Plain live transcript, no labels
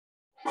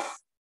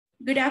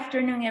Good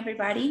afternoon,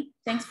 everybody.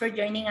 Thanks for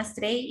joining us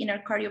today in our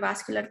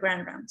cardiovascular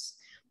grand rounds.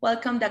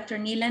 Welcome, Dr.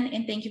 Neilan,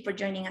 and thank you for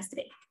joining us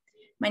today.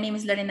 My name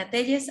is Lorena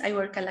Telles. I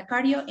work at La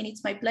Cardio, and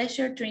it's my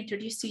pleasure to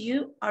introduce to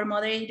you our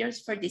moderators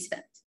for this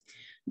event.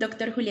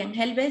 Dr. Julian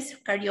Helves,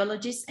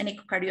 cardiologist and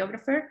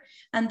echocardiographer,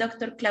 and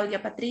Dr. Claudia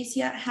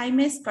Patricia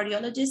Jaimes,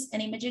 cardiologist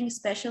and imaging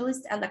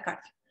specialist at La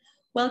Cardio.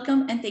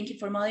 Welcome, and thank you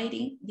for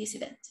moderating this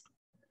event.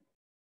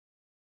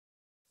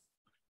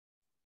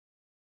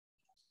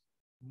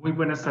 Muy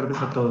buenas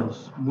tardes a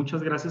todos.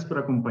 Muchas gracias por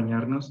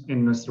acompañarnos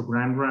en nuestro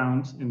Grand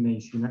Rounds en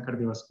Medicina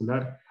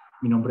Cardiovascular.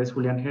 Mi nombre es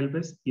Julián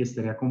Helves y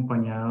estaré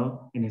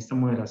acompañado en esta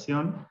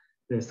moderación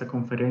de esta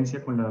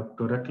conferencia con la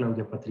doctora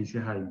Claudia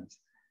Patricia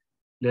Jaimes.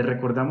 Les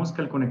recordamos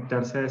que al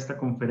conectarse a esta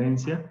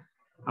conferencia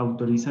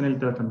autorizan el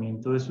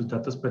tratamiento de sus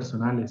datos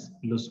personales,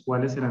 los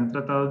cuales serán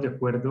tratados de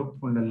acuerdo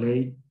con la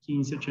Ley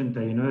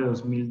 1581 de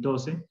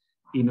 2012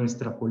 y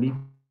nuestra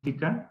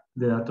política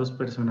de datos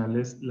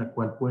personales, la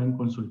cual pueden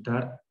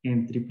consultar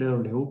en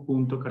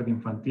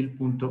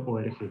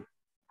www.cardioinfantil.org.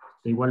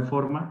 De igual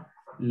forma,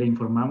 le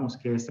informamos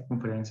que esta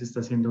conferencia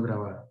está siendo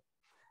grabada.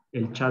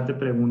 El chat de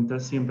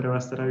preguntas siempre va a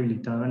estar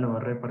habilitado en la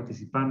barra de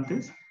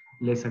participantes.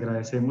 Les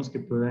agradecemos que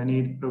puedan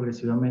ir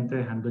progresivamente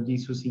dejando allí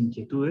sus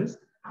inquietudes,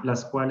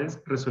 las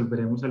cuales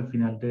resolveremos al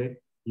final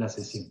de la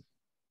sesión.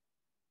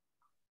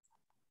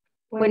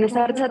 Buenas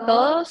tardes a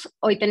todos.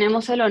 Hoy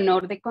tenemos el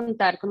honor de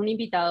contar con un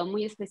invitado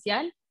muy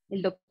especial,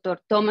 el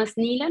doctor Tomas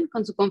Neilan,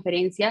 con su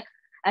conferencia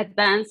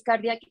Advanced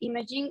Cardiac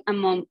Imaging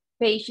Among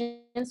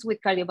Patients with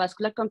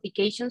Cardiovascular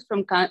Complications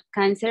from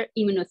Cancer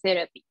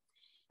Immunotherapy.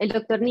 El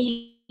doctor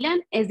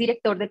Neilan es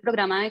director del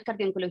programa de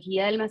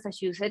Cardio-Oncología del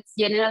Massachusetts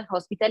General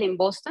Hospital en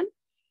Boston,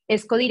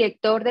 es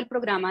codirector del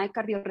programa de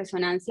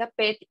cardioresonancia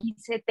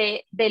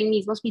PET-ICT del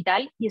mismo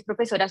hospital y es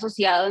profesor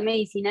asociado de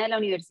medicina de la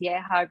Universidad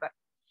de Harvard.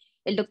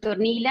 El doctor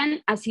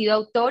Neilan ha sido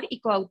autor y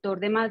coautor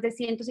de más de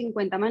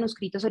 150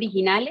 manuscritos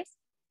originales,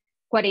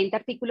 40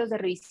 artículos de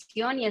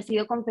revisión y ha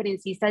sido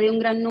conferencista de un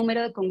gran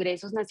número de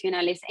congresos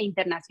nacionales e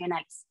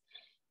internacionales.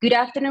 Good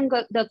afternoon,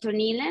 Dr.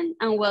 Neilan,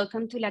 and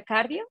welcome to La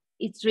Cardio.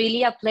 It's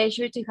really a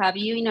pleasure to have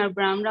you in our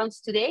Brown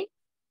Rounds today.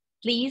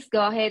 Please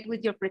go ahead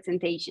with your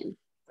presentation.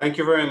 Thank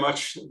you very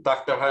much,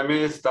 Dr.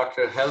 Jaimes,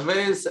 Dr.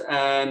 Helves,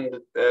 and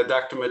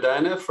Dr.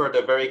 Medina for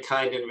the very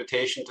kind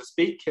invitation to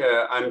speak.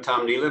 I'm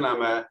Tom Neilan.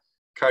 I'm a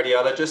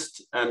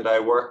cardiologist, and I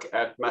work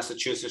at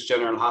Massachusetts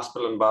General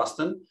Hospital in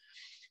Boston.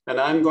 And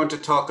I'm going to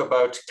talk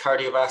about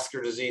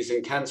cardiovascular disease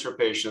in cancer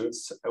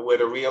patients with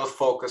a real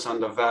focus on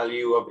the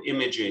value of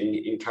imaging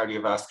in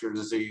cardiovascular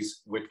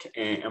disease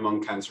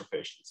among cancer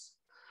patients.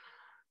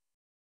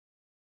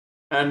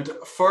 And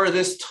for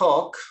this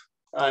talk,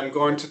 I'm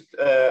going to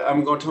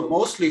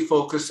mostly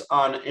focus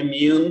on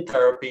immune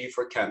therapy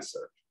for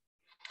cancer.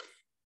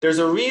 There's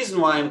a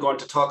reason why I'm going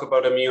to talk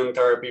about immune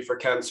therapy for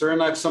cancer,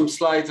 and I have some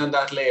slides on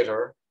that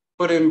later.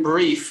 But in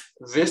brief,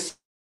 this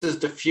is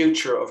the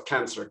future of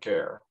cancer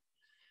care.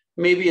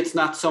 Maybe it's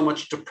not so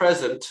much the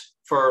present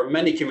for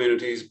many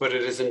communities, but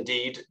it is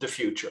indeed the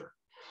future.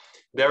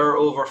 There are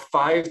over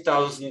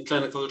 5,000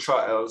 clinical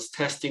trials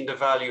testing the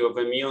value of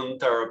immune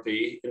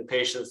therapy in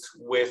patients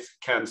with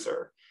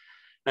cancer.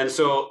 And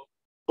so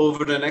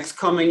over the next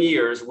coming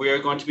years, we are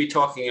going to be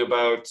talking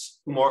about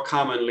more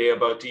commonly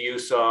about the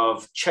use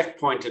of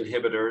checkpoint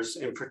inhibitors,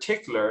 in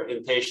particular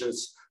in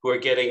patients who are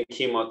getting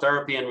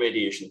chemotherapy and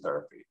radiation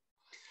therapy.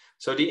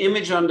 So the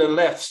image on the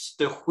left,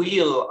 the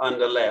wheel on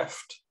the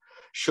left,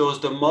 shows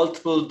the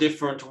multiple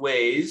different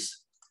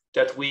ways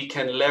that we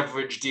can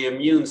leverage the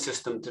immune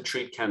system to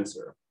treat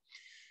cancer.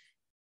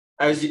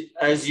 As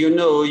you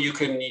know, you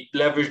can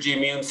leverage the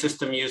immune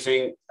system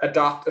using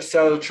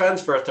cell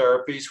transfer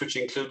therapies, which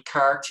include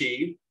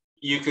CAR-T.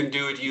 You can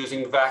do it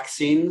using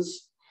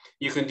vaccines.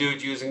 You can do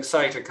it using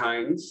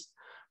cytokines.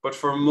 But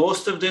for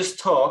most of this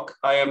talk,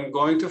 I am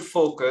going to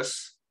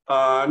focus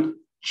on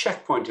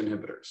checkpoint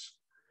inhibitors.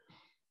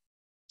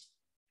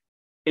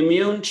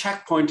 Immune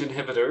checkpoint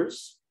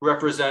inhibitors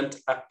represent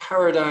a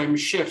paradigm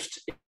shift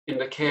in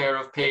the care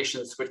of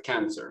patients with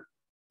cancer.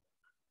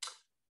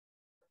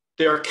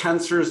 They are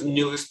cancer's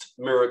newest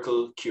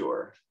miracle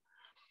cure.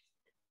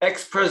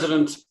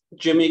 Ex-President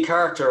Jimmy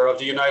Carter of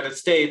the United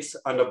States,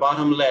 on the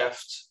bottom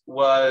left,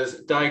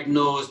 was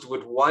diagnosed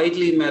with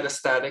widely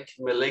metastatic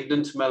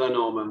malignant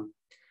melanoma.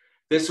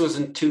 This was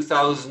in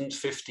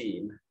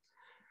 2015.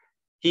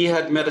 He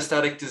had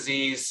metastatic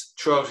disease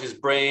throughout his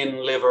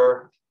brain,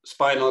 liver,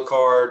 spinal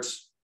cord,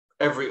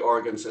 every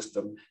organ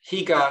system.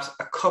 He got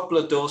a couple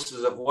of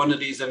doses of one of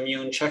these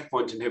immune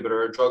checkpoint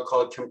inhibitor, a drug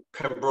called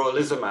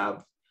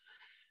pembrolizumab.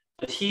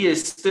 And he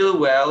is still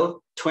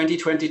well,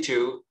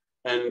 2022,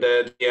 and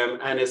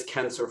is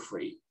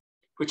cancer-free,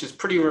 which is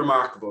pretty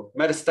remarkable.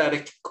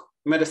 Metastatic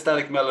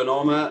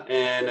melanoma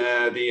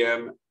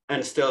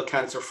and still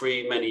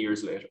cancer-free many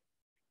years later.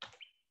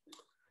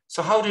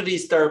 So how do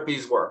these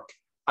therapies work?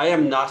 I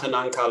am not an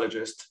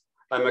oncologist.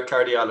 I'm a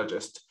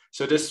cardiologist.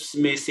 So this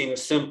may seem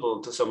simple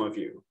to some of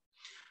you.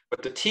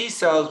 But the T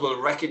cells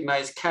will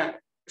recognize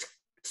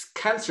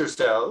cancer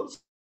cells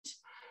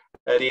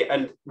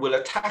and will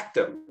attack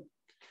them.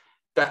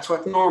 That's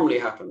what normally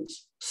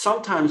happens.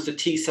 Sometimes the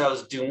T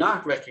cells do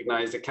not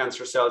recognize the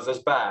cancer cells as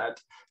bad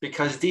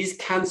because these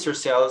cancer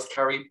cells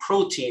carry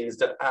proteins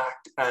that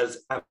act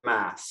as a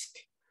mask.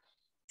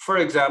 For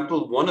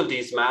example, one of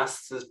these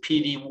masks is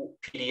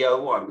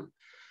PD-L1.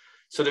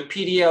 So the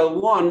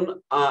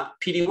PD-L1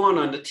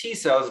 on the T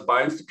cells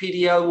binds to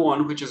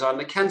PD-L1, which is on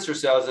the cancer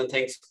cells, and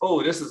thinks,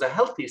 oh, this is a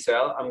healthy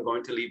cell, I'm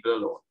going to leave it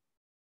alone.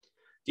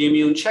 The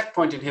immune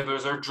checkpoint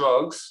inhibitors are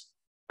drugs,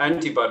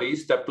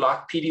 antibodies that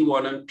block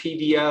PD-1 and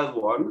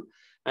PD-L1,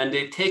 and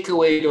they take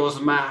away those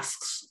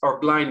masks or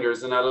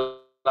blinders and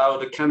allow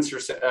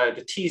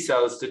the T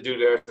cells to do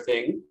their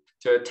thing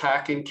to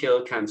attack and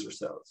kill cancer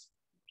cells.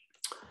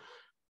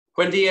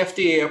 When the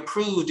FDA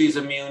approved these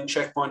immune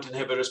checkpoint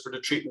inhibitors for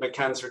the treatment of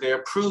cancer, they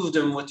approved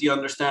them with the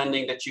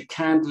understanding that you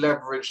can't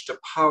leverage the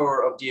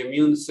power of the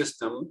immune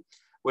system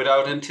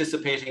without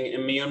anticipating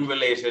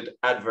immune-related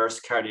adverse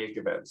cardiac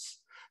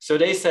events. So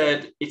they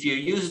said, if you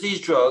use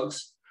these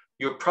drugs,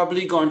 you're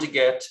probably going to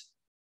get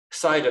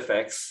side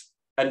effects,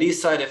 and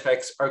these side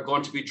effects are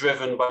going to be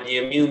driven by the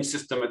immune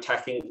system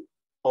attacking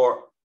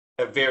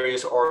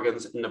various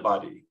organs in the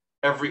body,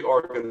 every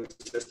organ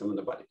system in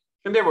the body.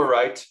 And they were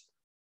right.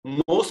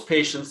 Most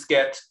patients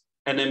get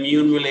an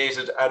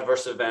immune-related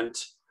adverse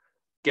event,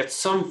 get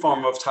some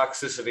form of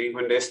toxicity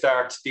when they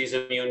start these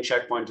immune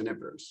checkpoint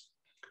inhibitors.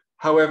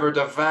 However,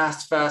 the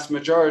vast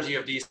majority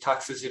of these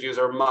toxicities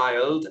are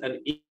mild and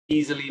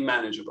easily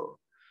manageable.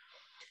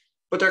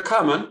 But they're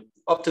common.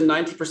 Up to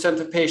 90%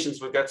 of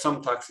patients will get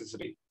some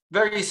toxicity.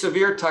 Very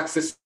severe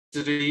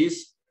toxicities,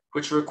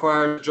 which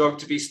require the drug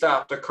to be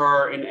stopped,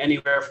 occur in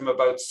anywhere from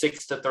about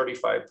 6 to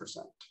 35%.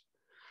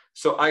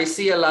 So I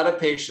see a lot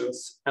of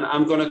patients, and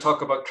I'm going to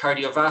talk about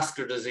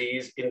cardiovascular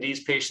disease in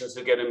these patients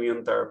who get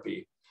immune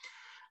therapy.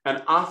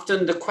 And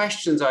often the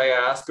questions I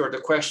ask, or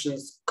the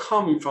questions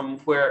come from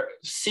where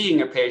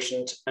seeing a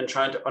patient and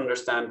trying to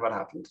understand what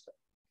happened to them.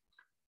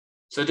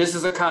 So this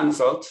is a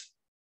consult.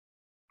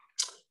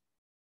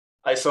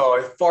 I saw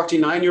a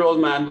 49-year-old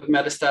man with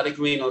metastatic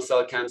renal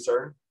cell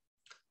cancer.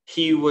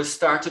 He was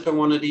started on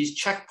one of these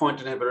checkpoint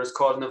inhibitors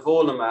called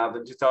nivolumab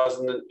in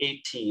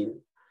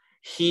 2018.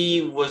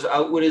 He was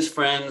out with his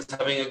friends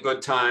having a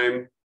good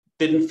time,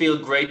 didn't feel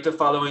great the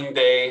following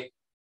day.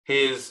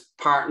 His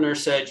partner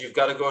said, you've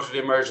got to go to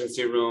the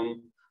emergency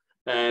room.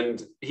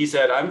 And he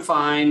said, I'm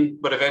fine.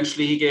 But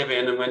eventually he gave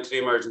in and went to the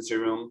emergency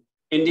room.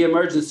 In the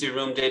emergency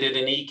room, they did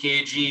an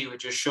EKG,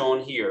 which is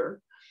shown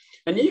here.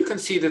 And you can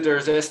see that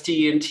there's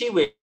ST and T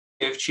wave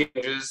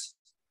changes,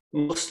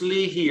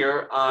 mostly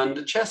here on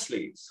the chest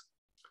leads.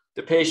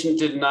 The patient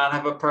did not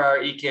have a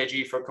prior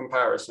EKG for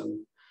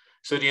comparison.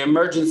 So the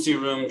emergency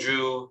room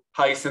drew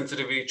high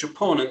sensitivity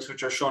troponins,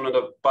 which are shown at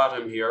the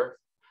bottom here.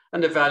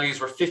 And the values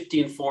were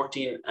 15,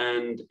 14,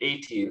 and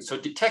 18. So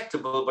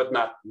detectable, but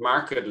not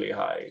markedly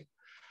high.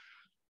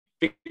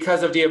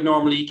 Because of the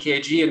abnormal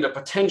EKG and the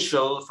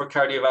potential for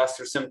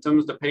cardiovascular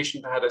symptoms, the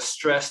patient had a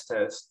stress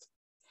test.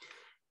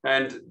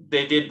 And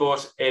they did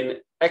both an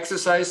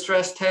exercise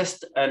stress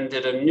test and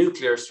did a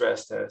nuclear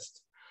stress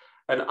test.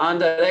 And on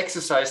that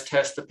exercise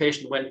test, the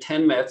patient went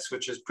 10 mets,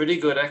 which is pretty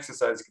good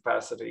exercise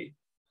capacity.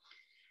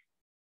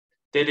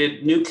 They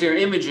did nuclear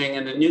imaging,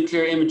 and the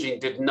nuclear imaging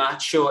did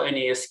not show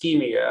any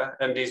ischemia,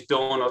 and these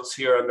donuts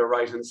here on the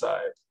right-hand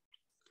side.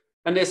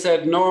 And they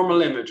said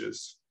normal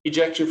images,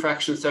 ejection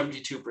fraction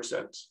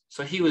 72%.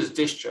 So he was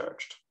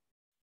discharged.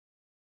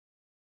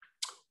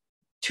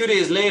 2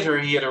 days later,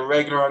 he had a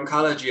regular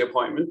oncology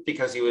appointment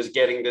because he was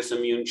getting this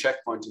immune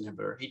checkpoint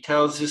inhibitor. He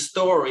tells his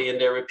story in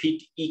their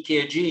repeat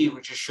EKG,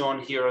 which is shown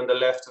here on the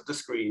left of the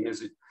screen.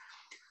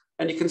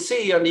 And you can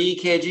see on the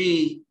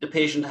EKG, the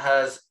patient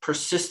has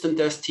persistent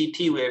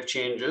ST wave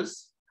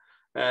changes,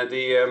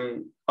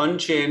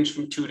 unchanged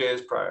from 2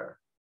 days prior.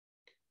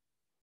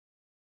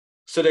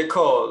 So they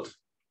called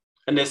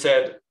and they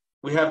said,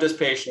 we have this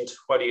patient,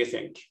 what do you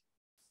think?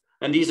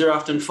 And these are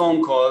often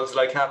phone calls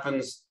like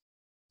happens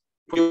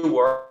when you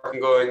work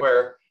and going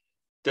where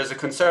there's a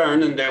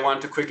concern and they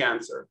want a quick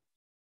answer.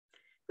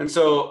 And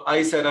so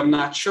I said, I'm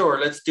not sure,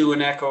 let's do an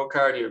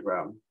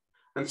echocardiogram.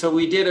 And so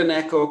we did an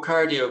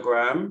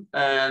echocardiogram,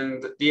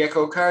 and the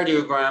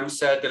echocardiogram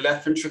said the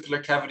left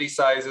ventricular cavity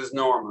size is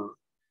normal.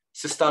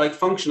 Systolic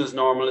function is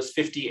normal, is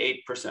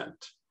 58%.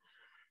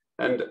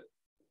 And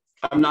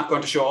I'm not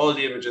going to show all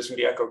the images from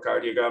the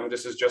echocardiogram.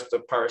 This is just a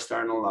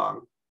parasternal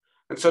lung.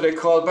 And so they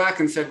called back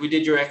and said, we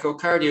did your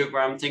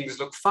echocardiogram, things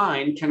look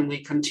fine. Can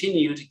we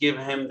continue to give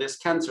him this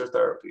cancer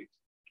therapy?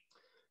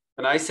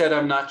 And I said,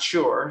 I'm not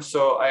sure.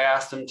 So I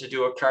asked him to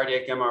do a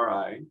cardiac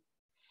MRI.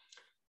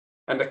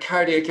 And the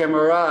cardiac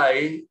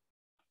MRI,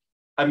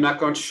 I'm not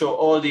going to show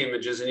all the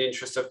images in the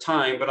interest of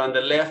time, but on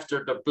the left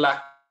are the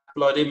black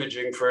blood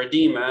imaging for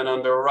edema, and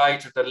on the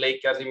right are the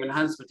late gadolinium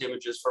enhancement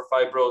images for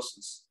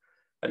fibrosis.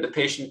 And the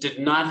patient did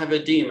not have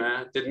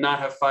edema, did not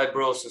have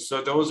fibrosis.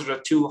 So those are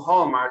the two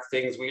hallmark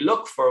things we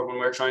look for when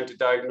we're trying to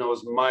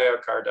diagnose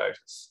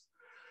myocarditis.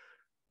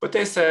 But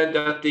they said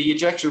that the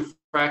ejection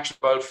fraction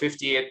about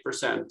 58%.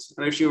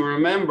 And if you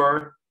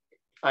remember,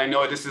 I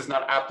know this is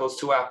not apples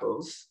to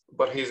apples,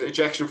 but his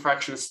ejection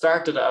fraction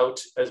started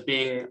out as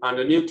being on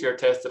the nuclear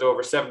test at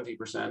over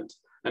 70%,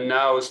 and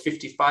now is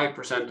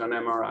 55% on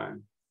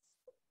MRI.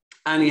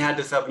 And he had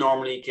this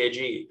abnormal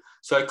EKG.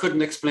 So I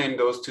couldn't explain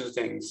those two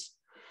things.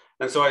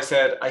 And so I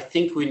said, I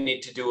think we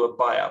need to do a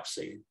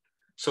biopsy.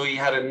 So he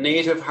had a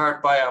native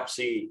heart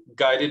biopsy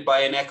guided by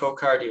an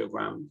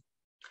echocardiogram.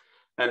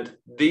 And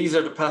these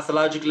are the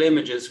pathological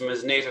images from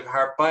his native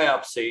heart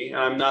biopsy. And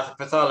I'm not a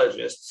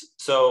pathologist,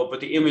 but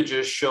the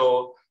images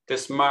show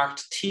this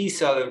marked T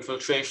cell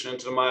infiltration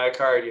into the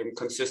myocardium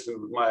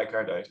consistent with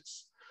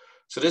myocarditis.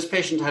 So this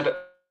patient had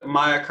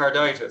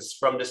myocarditis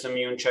from this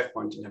immune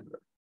checkpoint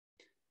inhibitor.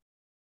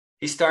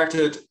 He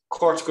started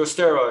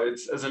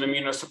corticosteroids as an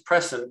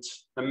immunosuppressant,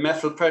 and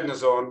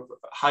methylprednisone,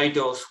 high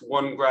dose,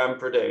 1 gram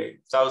per day,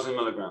 1,000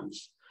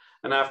 milligrams.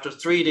 And after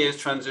 3 days,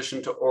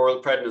 transitioned to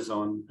oral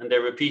prednisone, and they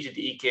repeated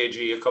the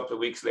EKG a couple of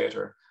weeks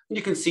later. And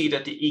you can see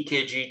that the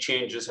EKG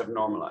changes have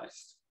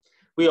normalized.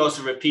 We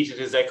also repeated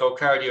his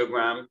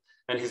echocardiogram,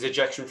 and his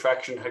ejection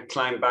fraction had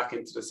climbed back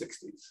into the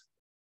 60s.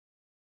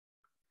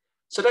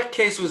 So that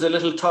case was a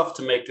little tough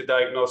to make the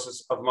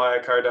diagnosis of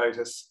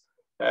myocarditis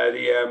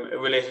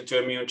related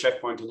to immune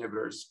checkpoint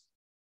inhibitors.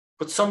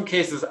 But some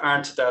cases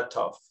aren't that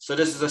tough. So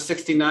this is a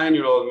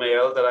 69-year-old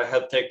male that I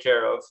helped take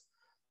care of,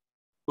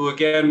 who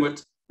again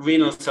with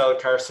renal cell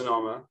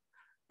carcinoma,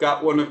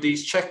 got one of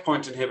these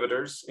checkpoint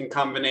inhibitors in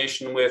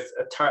combination with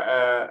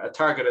a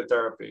targeted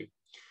therapy,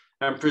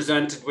 and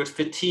presented with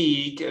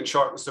fatigue and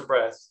shortness of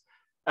breath.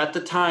 At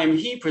the time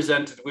he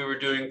presented, we were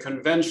doing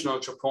conventional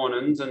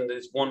troponins, and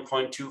there's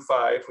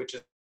 1.25, which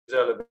is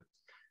elevated.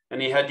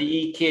 And he had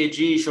the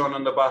EKG shown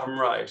on the bottom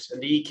right, and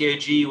the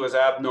EKG was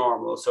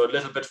abnormal, so a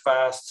little bit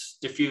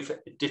fast,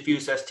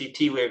 diffuse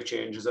STT wave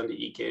changes on the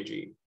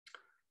EKG.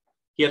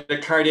 He had the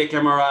cardiac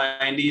MRI,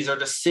 and these are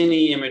the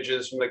cine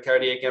images from the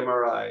cardiac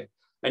MRI.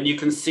 And you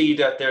can see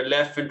that their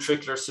left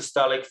ventricular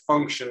systolic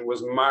function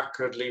was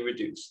markedly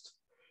reduced.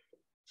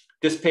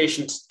 This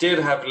patient did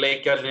have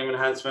late gadolinium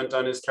enhancement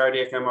on his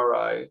cardiac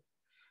MRI.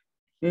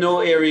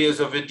 No areas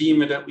of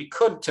edema that we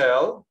could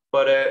tell,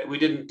 but we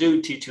didn't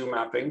do T2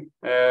 mapping.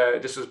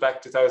 This was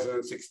back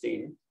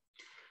 2016.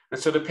 And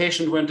so the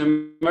patient went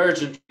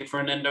emergently for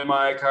an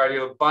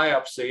endomyocardial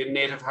biopsy, a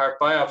native heart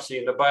biopsy,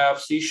 and the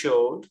biopsy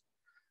showed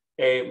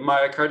a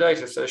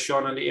myocarditis, as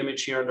shown on the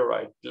image here on the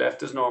right.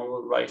 Left is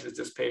normal, right is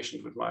this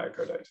patient with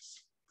myocarditis.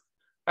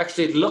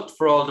 Actually, it looked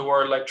for all the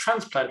world like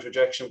transplant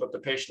rejection, but the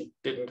patient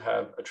didn't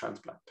have a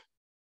transplant.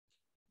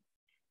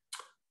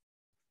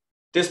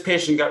 This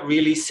patient got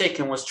really sick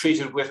and was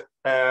treated with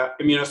a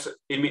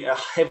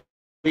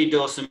heavy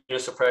dose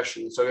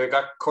immunosuppression. So they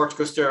got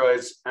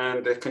corticosteroids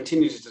and they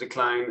continued to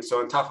decline.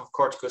 So on top of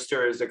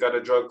corticosteroids, they got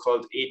a drug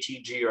called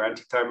ATG, or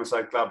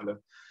antithymocyte globulin,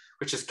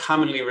 which is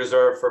commonly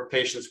reserved for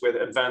patients with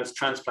advanced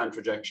transplant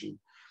rejection.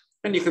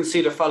 And you can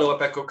see the follow-up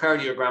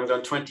echocardiogram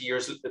done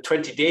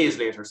 20 days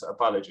later,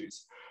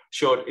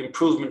 showed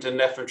improvement in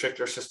left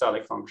ventricular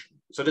systolic function.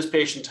 So this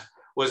patient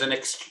was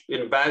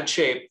in bad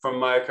shape from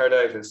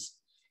myocarditis,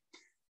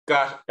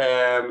 got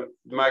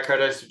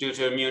myocarditis due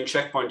to immune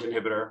checkpoint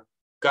inhibitor,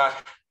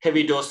 got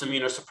heavy dose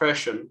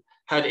immunosuppression,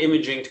 had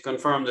imaging to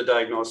confirm the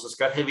diagnosis,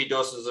 got heavy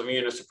doses of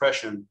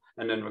immunosuppression,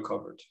 and then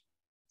recovered.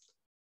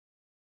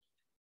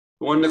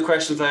 One of the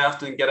questions I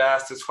often get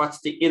asked is,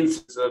 what's the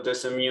incidence of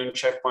this immune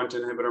checkpoint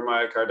inhibitor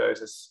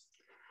myocarditis?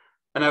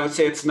 And I would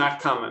say it's not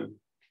common,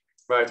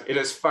 right? It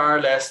is far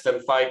less than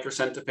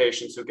 5% of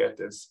patients who get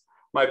this.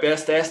 My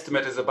best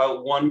estimate is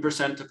about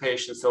 1% of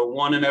patients. So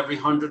 1 in every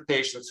 100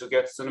 patients who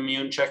gets an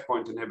immune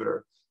checkpoint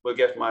inhibitor will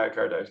get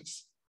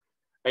myocarditis.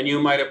 And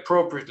you might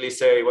appropriately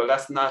say, well,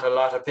 that's not a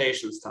lot of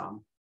patients,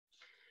 Tom.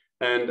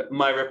 And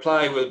my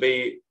reply will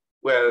be,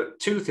 well,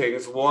 two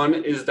things. One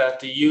is that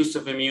the use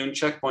of immune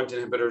checkpoint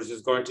inhibitors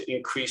is going to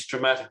increase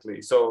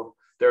dramatically. So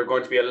there are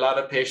going to be a lot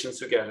of patients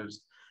who get it.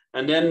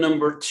 And then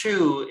number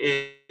two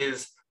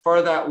is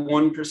for that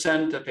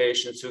 1% of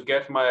patients who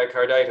get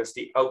myocarditis,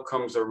 the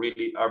outcomes are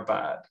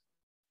bad.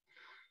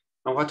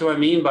 And what do I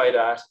mean by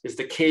that is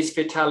the case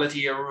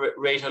fatality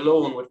rate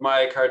alone with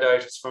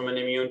myocarditis from an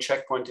immune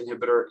checkpoint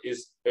inhibitor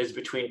is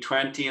between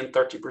 20 and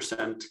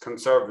 30%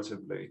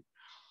 conservatively.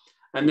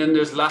 And then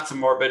there's lots of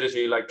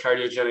morbidity like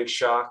cardiogenic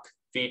shock,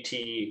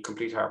 VT,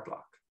 complete heart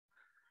block.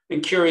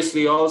 And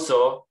curiously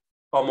also,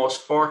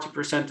 almost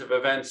 40% of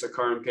events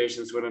occur in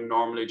patients with a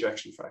normal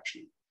ejection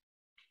fraction.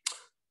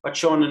 What's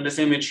shown in this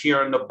image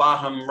here on the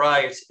bottom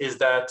right is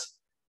that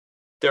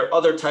there are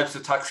other types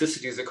of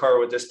toxicities occur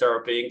with this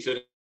therapy,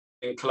 including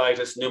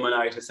colitis,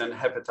 pneumonitis, and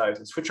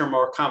hepatitis, which are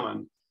more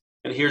common.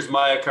 And here's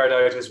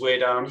myocarditis way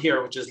down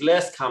here, which is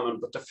less common,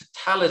 but the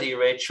fatality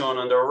rate shown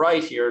on the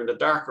right here in the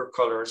darker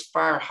color is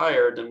far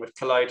higher than with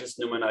colitis,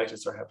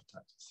 pneumonitis, or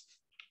hepatitis.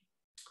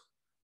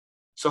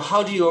 So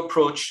how do you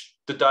approach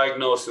the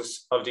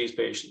diagnosis of these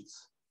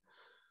patients?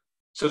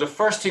 So the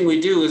first thing we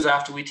do is,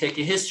 after we take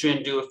a history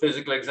and do a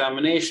physical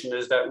examination,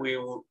 is that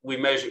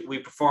we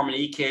perform an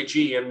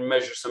EKG and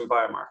measure some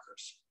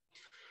biomarkers.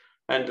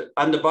 And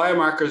on the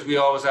biomarkers, we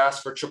always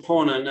ask for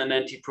troponin and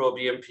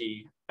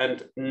NT-proBNP. and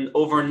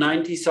over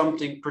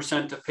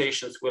 90-something% of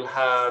patients will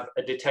have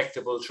a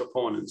detectable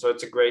troponin. So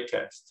it's a great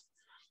test.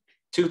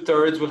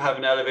 2/3 will have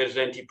an elevated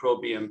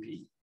NT-proBNP.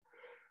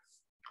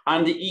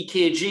 On the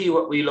EKG,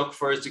 what we look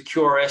for is the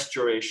QRS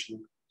duration.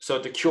 So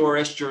the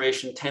QRS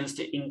duration tends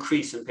to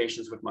increase in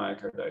patients with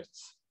myocarditis.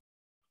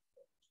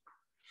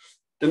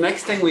 The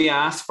next thing we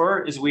ask for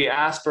is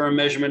a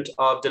measurement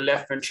of the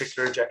left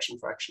ventricular ejection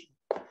fraction.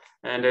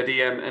 And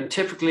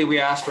typically we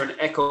ask for an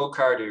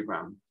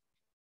echocardiogram.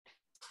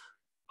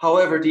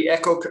 However,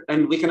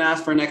 and we can ask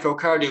for an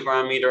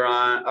echocardiogram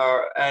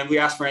and we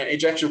ask for an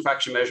ejection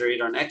fraction measure,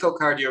 either an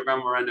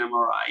echocardiogram or an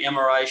MRI.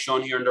 MRI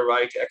shown here on the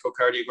right,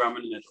 echocardiogram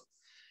in the middle.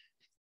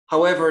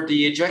 However,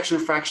 the ejection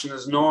fraction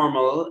is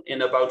normal in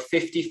about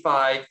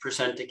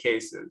 55% of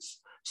cases.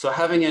 So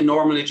having a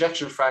normal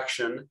ejection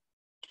fraction,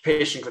 the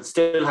patient could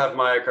still have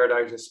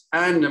myocarditis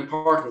and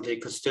importantly,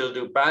 could still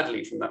do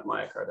badly from that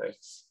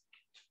myocarditis.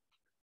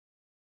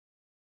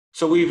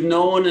 So we've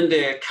known in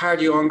the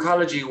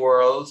cardio-oncology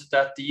world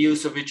that the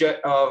use of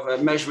a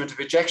measurement of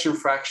ejection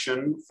fraction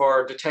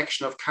for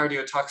detection of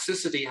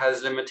cardiotoxicity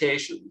has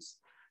limitations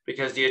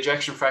because the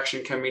ejection fraction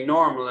can be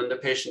normal and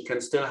the patient can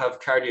still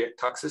have cardiac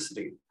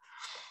toxicity.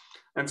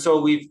 And so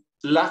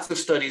lots of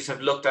studies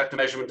have looked at the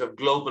measurement of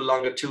global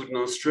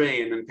longitudinal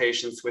strain in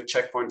patients with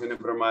checkpoint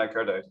inhibitor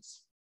myocarditis.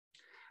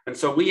 And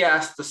so we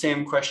asked the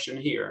same question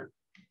here.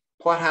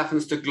 What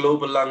happens to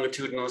global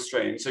longitudinal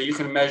strain? So you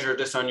can measure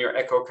this on your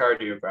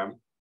echocardiogram.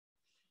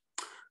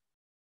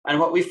 And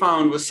what we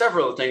found was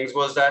several things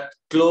was that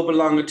global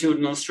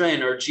longitudinal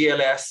strain, or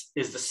GLS,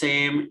 is the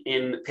same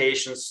in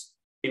patients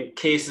in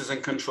cases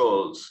and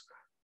controls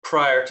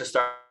prior to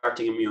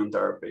starting immune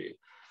therapy.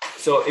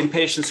 So in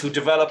patients who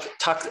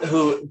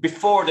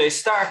before they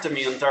start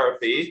immune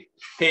therapy,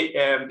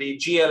 the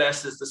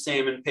GLS is the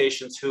same in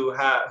patients who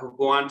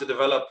go on to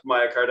develop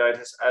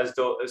myocarditis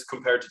as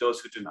compared to those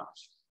who do not.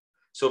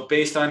 So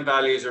baseline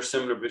values are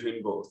similar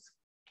between both.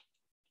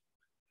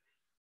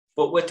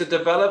 But with the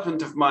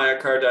development of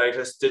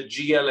myocarditis, the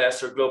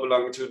GLS, or global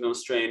longitudinal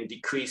strain,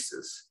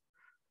 decreases.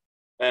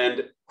 And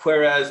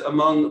whereas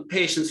among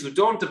patients who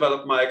don't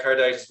develop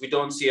myocarditis, we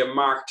don't see a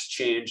marked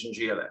change in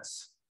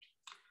GLS.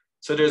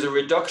 So there's a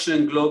reduction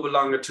in global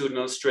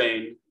longitudinal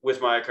strain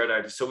with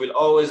myocarditis. So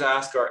we'll always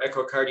ask our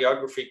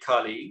echocardiography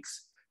colleagues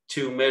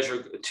to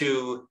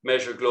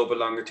measure global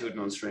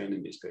longitudinal strain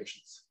in these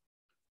patients.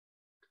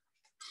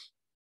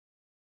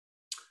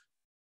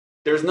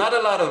 There's not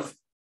a lot of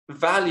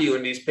value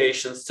in these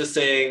patients to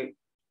saying,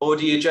 oh,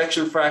 the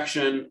ejection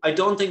fraction, I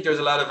don't think there's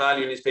a lot of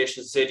value in these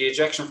patients to say the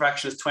ejection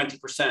fraction is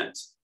 20%,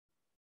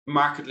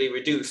 markedly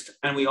reduced,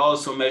 and we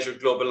also measure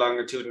global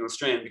longitudinal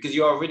strain, because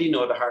you already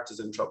know the heart is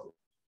in trouble.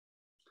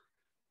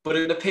 But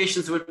in the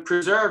patients with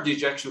preserved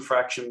ejection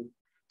fraction,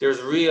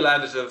 there's real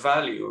additive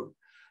value,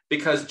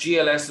 because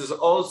GLS is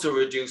also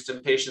reduced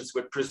in patients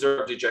with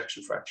preserved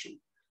ejection fraction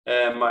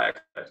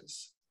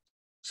myocarditis.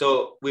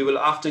 So we will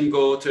often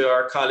go to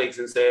our colleagues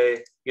and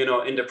say, you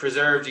know, in the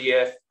preserved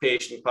EF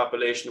patient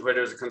population where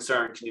there's a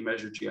concern, can you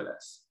measure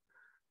GLS?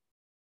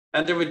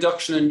 And the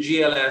reduction in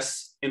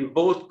GLS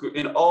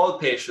in all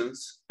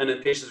patients and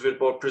in patients with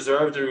both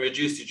preserved and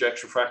reduced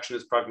ejection fraction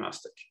is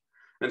prognostic.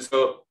 And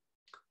so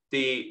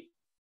the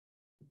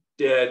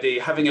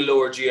having a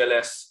lower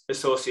GLS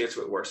associates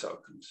with worse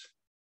outcomes.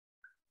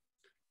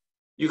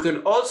 You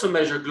can also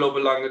measure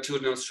global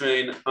longitudinal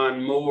strain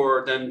on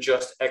more than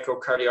just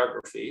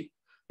echocardiography,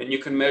 and you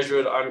can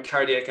measure it on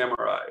cardiac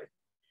MRI.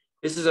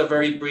 This is a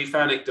very brief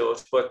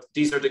anecdote, but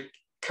these are the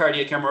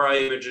cardiac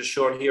MRI images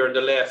shown here on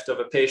the left of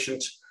a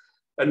patient,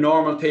 a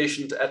normal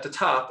patient at the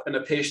top, and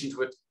a patient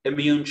with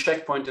immune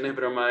checkpoint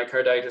inhibitor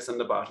myocarditis on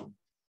the bottom.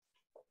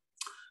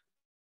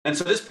 And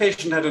so this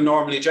patient had a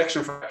normal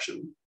ejection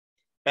fraction,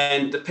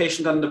 and the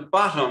patient on the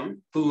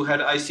bottom who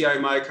had ICI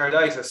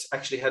myocarditis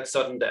actually had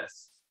sudden death.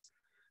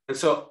 And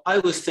so I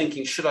was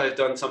thinking, should I have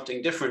done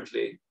something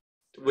differently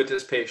with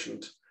this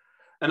patient?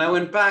 And I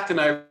went back and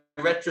I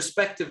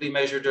retrospectively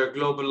measured their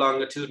global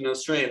longitudinal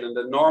strain, and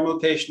the normal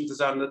patient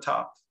is on the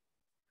top.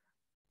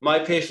 My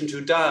patient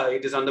who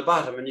died is on the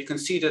bottom, and you can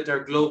see that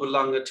their global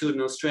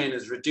longitudinal strain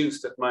is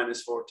reduced at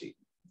 -14.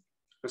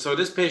 And so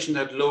this patient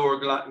had lower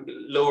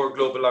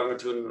global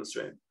longitudinal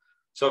strain.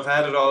 So if I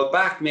had it all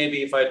back,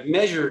 maybe if I'd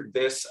measured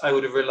this, I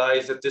would have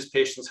realized that this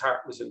patient's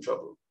heart was in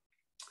trouble.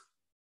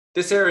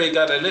 This area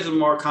got a little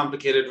more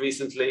complicated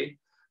recently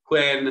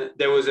when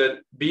there was a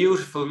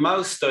beautiful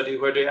mouse study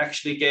where they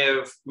actually gave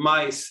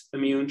mice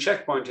immune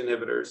checkpoint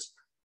inhibitors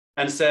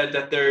and said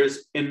that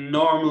in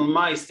normal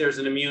mice, there's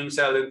an immune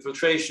cell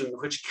infiltration,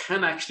 which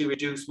can actually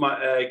reduce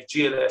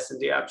GLS in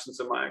the absence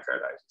of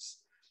myocarditis.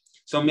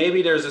 So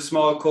maybe there's a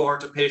small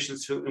cohort of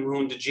patients in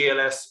whom the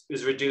GLS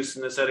is reduced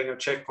in the setting of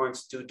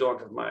checkpoints who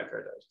don't have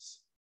myocarditis.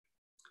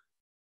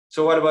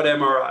 So what about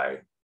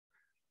MRI?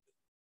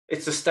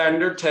 It's a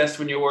standard test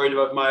when you're worried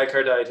about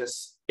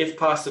myocarditis. If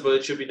possible,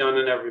 it should be done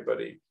on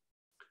everybody.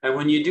 And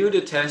when you do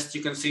the test,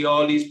 you can see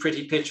all these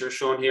pretty pictures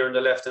shown here on the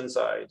left-hand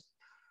side.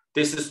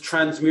 This is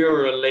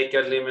transmural late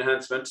gadolinium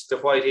enhancement, the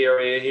white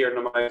area here in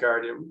the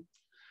myocardium.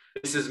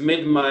 This is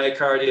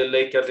mid-myocardial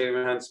late gadolinium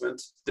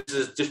enhancement. This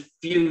is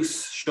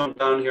diffuse, shown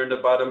down here in the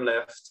bottom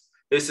left.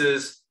 This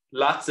is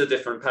lots of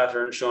different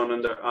patterns shown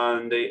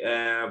on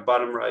the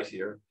bottom right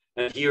here.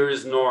 And here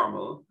is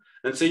normal.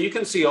 And so you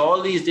can see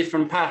all these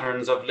different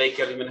patterns of late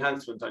gadolinium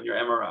enhancement on your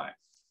MRI.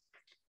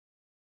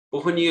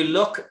 But when you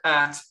look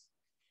at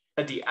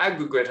the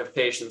aggregate of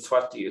patients,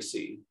 what do you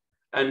see?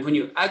 And when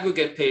you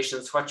aggregate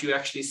patients, what you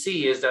actually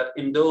see is that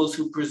in those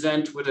who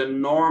present with a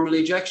normal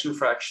ejection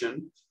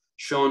fraction,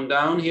 shown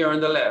down here on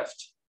the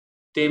left,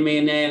 they may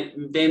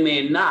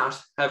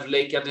not have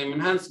late gadolinium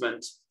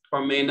enhancement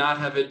or may not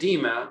have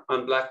edema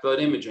on black blood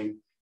imaging,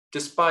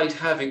 despite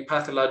having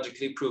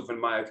pathologically proven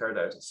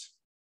myocarditis.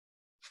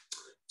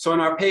 So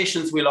in our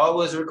patients, we'll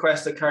always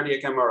request a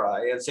cardiac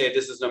MRI and say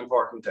this is an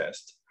important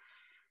test.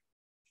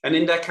 And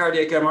in that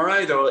cardiac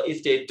MRI, though,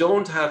 if they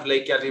don't have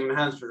late gadolinium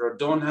enhancement or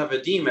don't have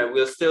edema,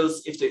 we'll still,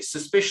 if the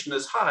suspicion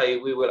is high,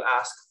 we will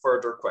ask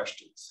further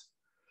questions.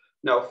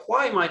 Now,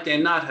 why might they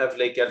not have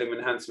late gadolinium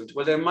enhancement?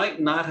 Well, they might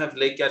not have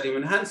late gadolinium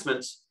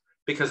enhancement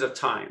because of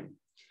time.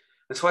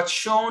 And so what's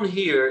shown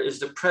here is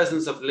the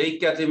presence of late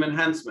gadolinium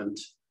enhancement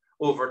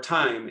over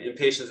time in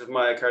patients with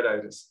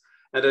myocarditis.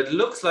 And it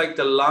looks like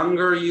the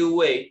longer you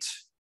wait,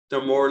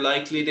 the more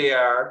likely they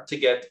are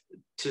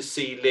to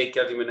see late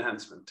gadolinium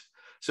enhancement.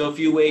 So if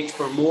you wait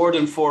for more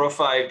than 4 or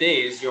 5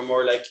 days, you're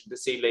more likely to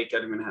see late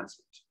gadolinium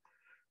enhancement.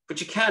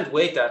 But you can't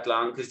wait that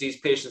long because these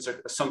patients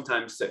are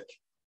sometimes sick.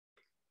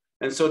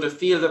 And so the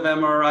field of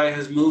MRI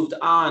has moved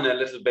on a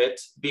little bit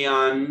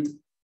beyond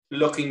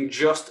looking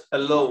just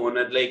alone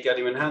at late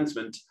gadolinium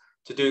enhancement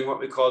to doing what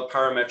we call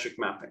parametric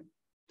mapping.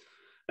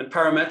 And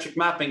parametric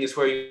mapping is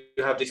where you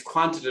have these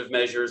quantitative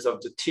measures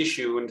of the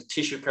tissue and the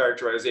tissue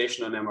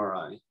characterization on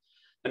MRI.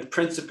 And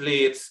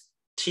principally it's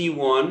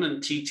T1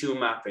 and T2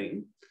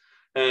 mapping.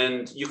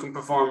 And you can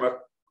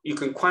you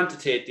can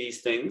quantitate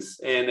these things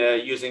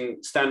using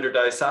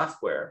standardized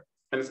software.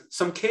 And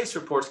some case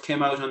reports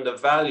came out on the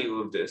value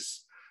of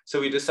this. So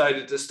we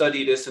decided to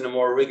study this in a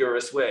more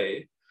rigorous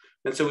way.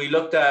 And so we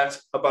looked at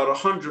about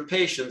 100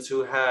 patients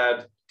who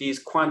had these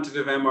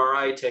quantitative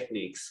MRI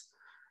techniques.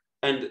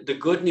 And the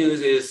good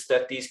news is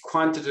that these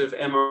quantitative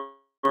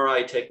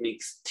MRI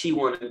techniques,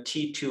 T1 and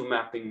T2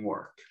 mapping,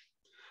 work.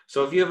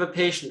 So if you have a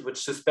patient with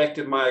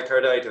suspected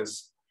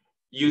myocarditis,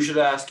 you should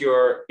ask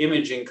your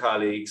imaging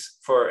colleagues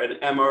for an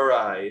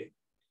MRI.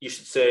 You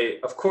should say,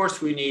 of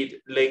course, we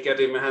need late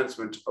gadolinium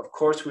enhancement. Of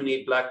course, we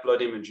need black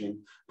blood imaging,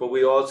 but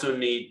we also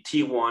need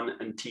T1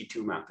 and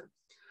T2 mapping.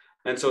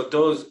 And so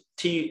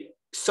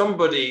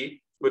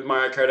somebody with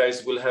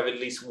myocarditis will have at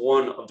least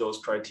one of those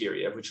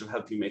criteria, which will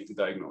help you make the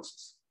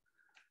diagnosis.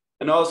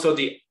 And also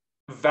the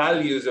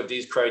values of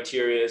these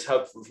criteria is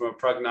helpful from a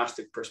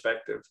prognostic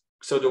perspective.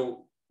 So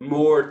the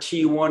more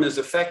T1 is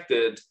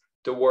affected,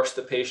 the worse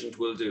the patient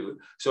will do.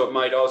 So it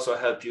might also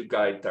help you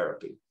guide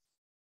therapy.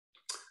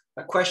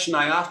 A question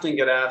I often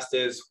get asked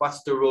is,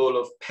 what's the role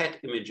of PET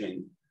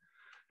imaging?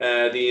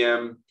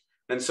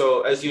 And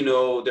so, as you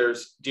know,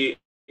 there's the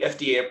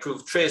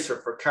FDA-approved tracer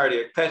for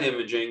cardiac PET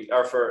imaging,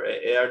 or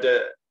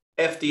the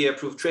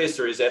FDA-approved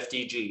tracer is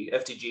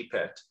FDG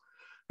PET.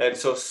 And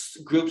so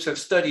groups have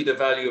studied the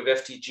value of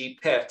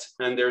FDG PET,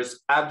 and there's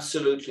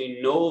absolutely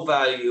no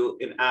value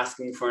in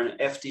asking for an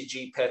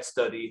FDG PET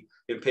study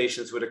in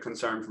patients with a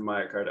concern for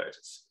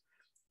myocarditis.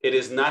 It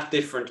is not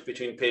different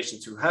between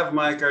patients who have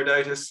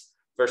myocarditis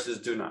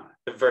versus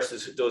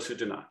those who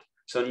do not.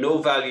 So no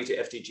value to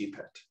FDG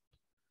PET.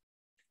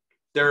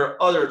 There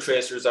are other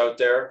tracers out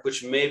there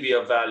which may be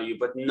of value,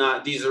 but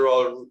not, these are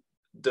all,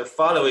 the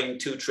following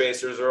two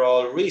tracers are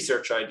all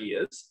research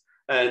ideas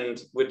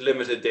and with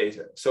limited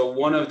data. So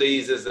one of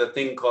these is a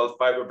thing called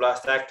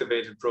fibroblast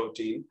activated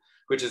protein,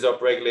 which is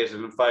upregulated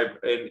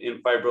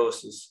in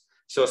fibrosis.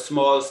 So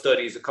small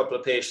studies, a couple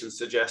of patients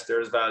suggest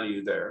there is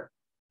value there.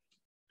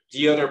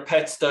 The other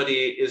PET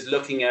study is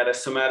looking at a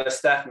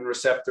somatostatin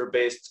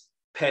receptor-based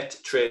PET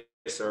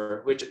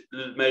tracer, which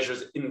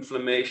measures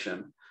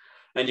inflammation.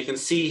 And you can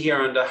see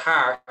here on the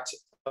heart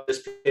of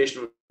this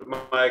patient with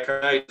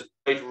myocarditis,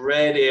 the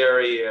red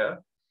area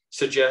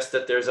suggests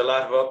that there's a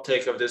lot of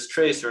uptake of this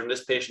tracer, and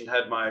this patient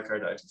had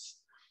myocarditis.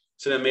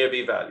 So there may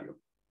be value.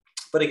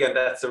 But again,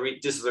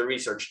 this is a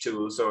research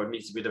tool, so it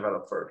needs to be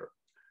developed further.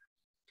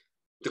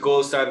 The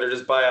gold standard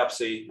is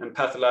biopsy, and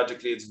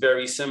pathologically, it's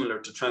very similar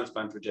to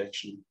transplant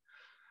rejection.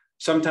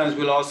 Sometimes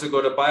we'll also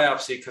go to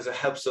biopsy because it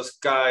helps us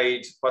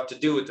guide what to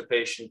do with the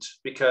patient,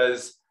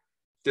 because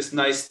this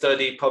nice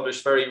study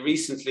published very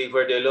recently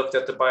where they looked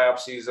at the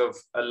biopsies of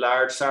a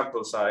large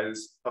sample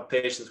size of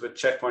patients with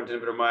checkpoint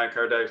inhibitor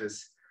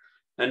myocarditis.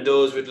 And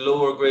those with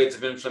lower grades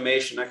of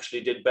inflammation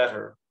actually did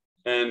better.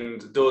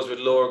 And those with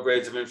lower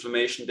grades of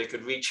inflammation, they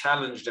could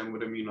re-challenge them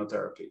with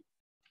immunotherapy.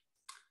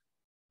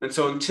 And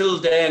so until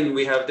then,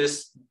 we have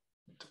this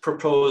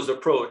proposed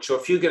approach. So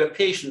if you get a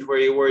patient where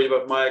you're worried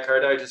about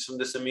myocarditis from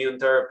this immune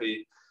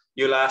therapy,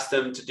 you'll ask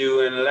them to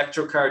do an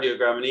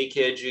electrocardiogram, an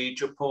EKG,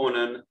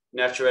 troponin,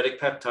 natriuretic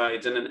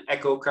peptides, and an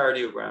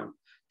echocardiogram.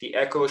 The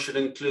echo should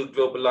include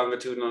global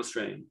longitudinal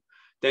strain.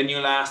 Then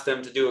you'll ask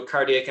them to do a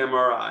cardiac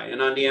MRI.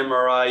 And on the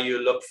MRI, you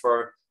look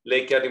for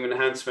late gadolinium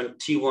enhancement,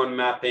 T1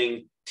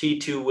 mapping,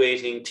 T2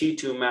 weighting,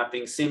 T2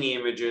 mapping, cine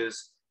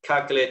images,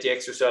 calculate the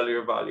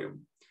extracellular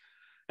volume.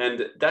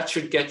 And that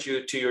should get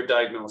you to your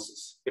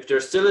diagnosis. If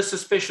there's still a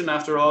suspicion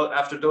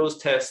after those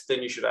tests,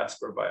 then you should ask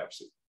for a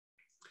biopsy.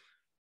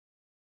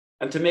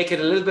 And to make it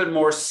a little bit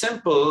more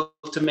simple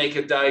to make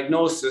a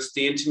diagnosis,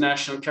 the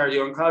International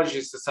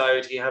Cardio-Oncology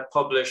Society have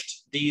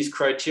published these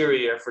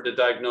criteria for the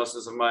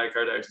diagnosis of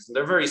myocarditis, and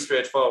they're very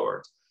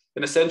straightforward.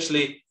 And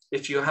essentially,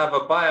 if you have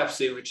a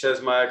biopsy which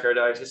says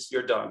myocarditis,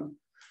 you're done.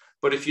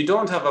 But if you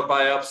don't have a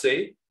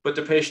biopsy, but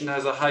the patient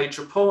has a high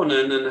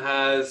troponin and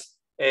has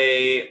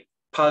a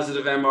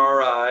positive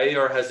MRI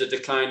or has a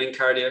decline in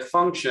cardiac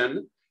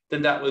function,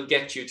 then that will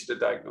get you to the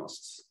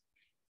diagnosis.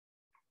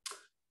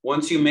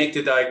 Once you make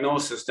the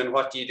diagnosis, then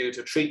what do you do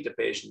to treat the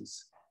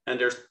patients? And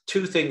there's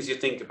two things you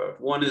think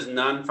about. One is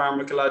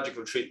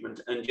non-pharmacological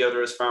treatment, and the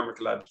other is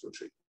pharmacological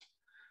treatment.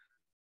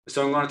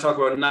 So I'm going to talk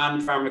about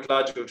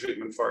non-pharmacological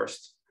treatment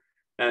first.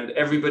 And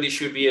everybody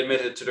should be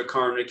admitted to the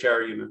coronary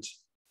care unit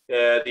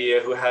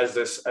who has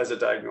this as a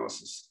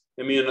diagnosis.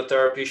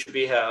 Immunotherapy should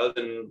be held,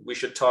 and we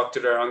should talk to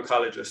their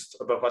oncologist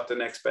about what the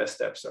next best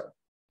steps are.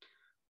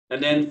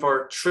 And then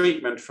for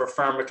treatment, for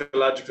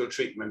pharmacological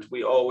treatment,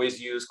 we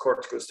always use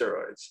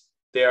corticosteroids.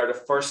 They are the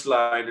first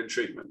line in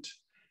treatment.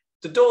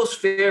 The dose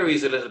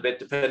varies a little bit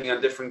depending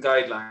on different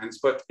guidelines,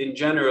 but in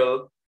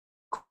general,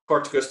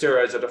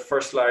 corticosteroids are the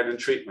first line in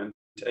treatment,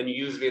 and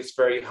usually it's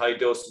very high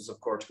doses of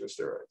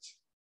corticosteroids.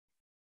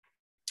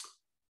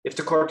 If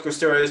the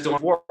corticosteroids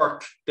don't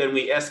work, then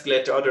we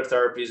escalate to other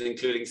therapies,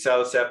 including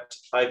Cellcept,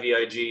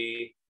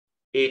 IVIG,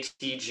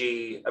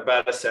 ATG,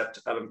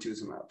 abatacept,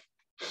 alemtuzumab.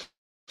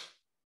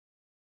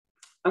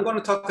 I'm going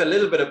to talk a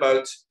little bit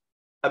about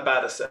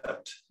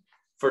abatacept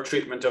for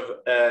treatment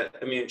of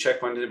immune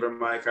checkpoint inhibitor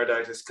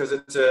myocarditis, because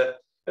it's a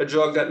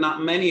drug that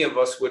not many of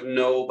us would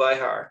know by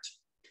heart.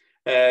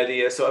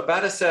 So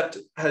abatacept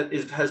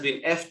has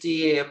been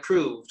FDA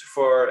approved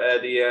for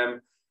the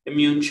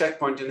immune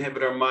checkpoint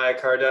inhibitor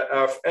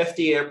myocarditis,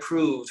 FDA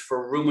approved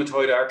for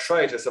rheumatoid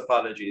arthritis,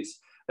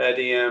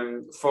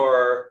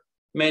 for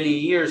many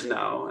years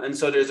now. And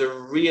so there's a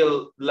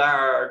real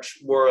large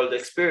world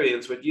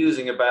experience with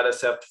using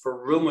abatacept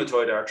for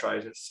rheumatoid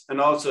arthritis. And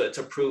also it's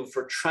approved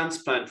for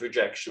transplant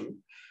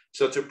rejection.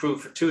 So it's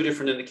approved for two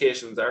different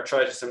indications,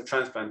 arthritis and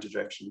transplant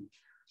rejection.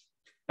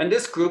 And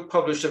this group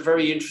published a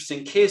very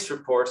interesting case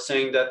report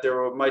saying that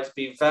there might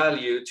be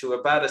value to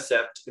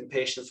abatacept in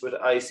patients with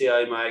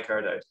ICI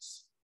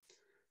myocarditis.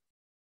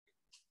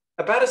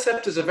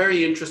 Abatacept is a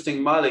very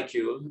interesting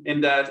molecule in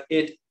that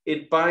it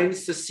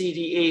binds to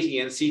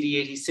CD80 and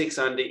CD86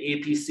 on the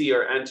APC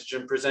or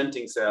antigen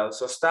presenting cell.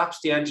 So stops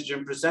the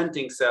antigen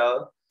presenting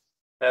cell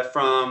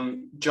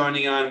from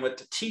joining on with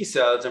the T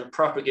cells and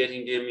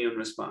propagating the immune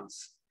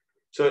response.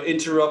 So it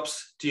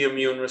interrupts the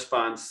immune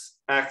response,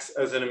 acts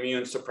as an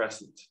immune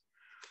suppressant.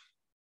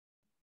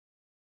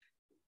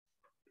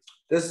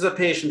 This is a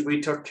patient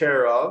we took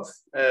care of,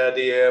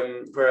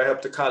 where I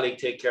helped a colleague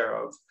take care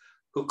of,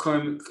 who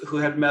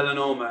had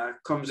melanoma,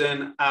 comes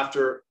in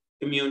after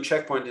immune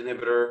checkpoint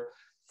inhibitor,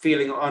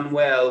 feeling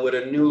unwell with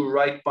a new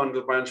right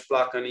bundle branch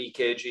block on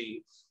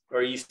EKG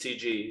or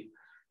ECG.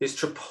 His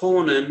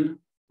troponin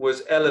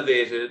was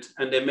elevated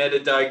and they made a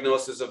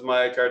diagnosis of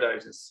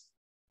myocarditis.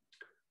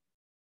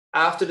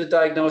 After the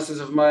diagnosis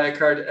of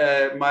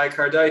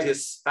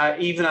myocarditis,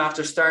 even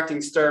after starting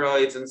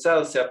steroids and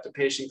Cellcept, the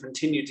patient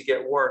continued to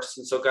get worse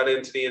and so got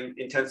into the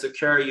intensive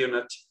care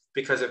unit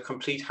because of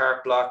complete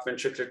heart block,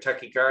 ventricular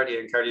tachycardia,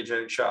 and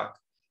cardiogenic shock.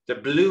 The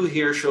blue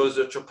here shows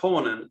the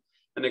troponin,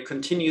 and it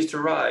continues to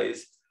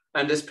rise.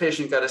 And this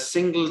patient got a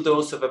single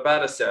dose of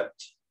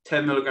abatacept,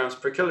 10 milligrams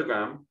per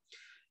kilogram.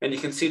 And you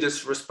can see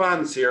this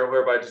response here,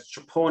 whereby the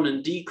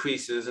troponin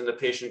decreases and the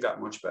patient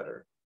got much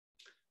better.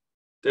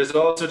 There's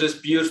also this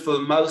beautiful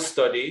mouse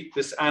study,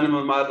 this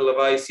animal model of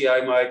ICI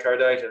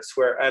myocarditis,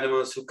 where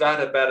animals who got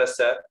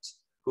abatacept,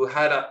 who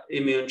had an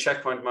immune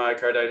checkpoint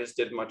myocarditis,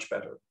 did much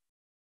better.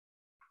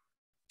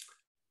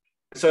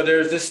 So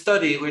there's this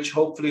study, which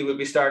hopefully will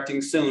be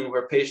starting soon,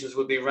 where patients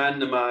will be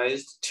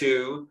randomized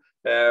to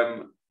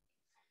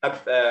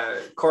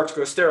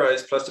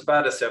corticosteroids plus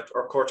abatacept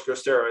or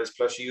corticosteroids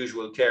plus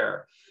usual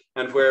care,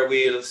 and where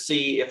we'll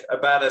see if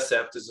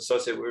abatacept is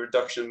associated with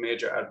reduction in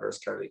major adverse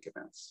cardiac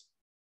events.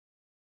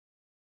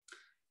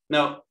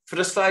 Now, for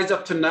the slides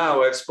up to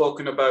now, I've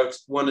spoken about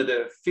one of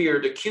the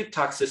feared acute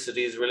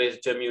toxicities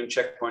related to immune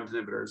checkpoint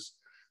inhibitors.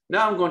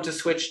 Now I'm going to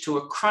switch to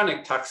a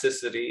chronic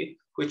toxicity,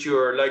 which you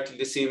are likely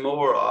to see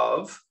more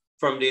of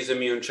from these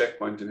immune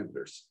checkpoint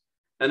inhibitors.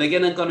 And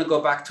again, I'm going to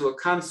go back to a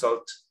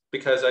consult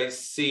because I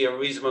see a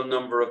reasonable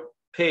number of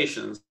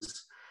patients.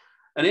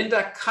 And in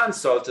that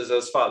consult is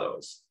as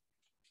follows.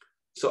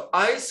 So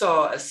I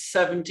saw a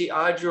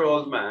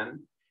 70-odd-year-old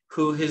man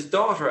who his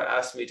daughter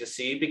asked me to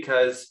see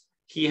because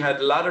he had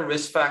a lot of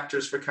risk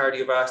factors for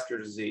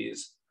cardiovascular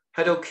disease,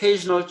 had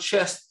occasional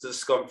chest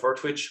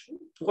discomfort, which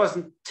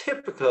wasn't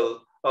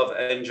typical of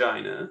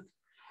angina,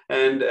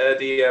 and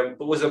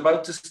was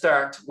about to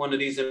start one of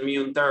these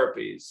immune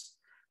therapies.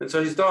 And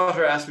so his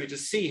daughter asked me to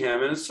see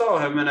him, and I saw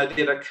him, and I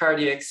did a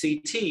cardiac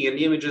CT, and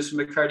the images from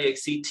the cardiac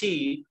CT,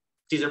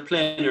 these are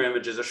planar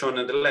images, are shown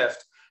on the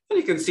left, and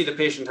you can see the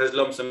patient has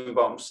lumps and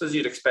bumps, as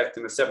you'd expect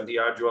in a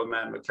 70-odd-year-old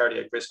man with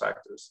cardiac risk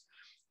factors.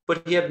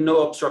 But he had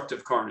no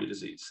obstructive coronary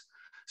disease.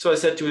 So I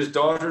said to his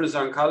daughter, his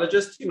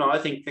oncologist, you know, I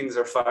think things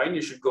are fine,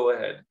 you should go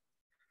ahead.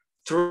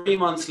 3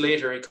 months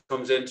later, he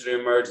comes into the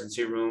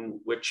emergency room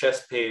with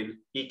chest pain,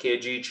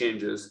 EKG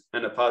changes,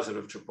 and a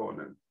positive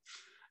troponin.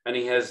 And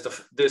he has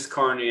this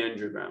coronary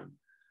angiogram.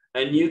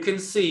 And you can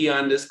see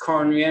on this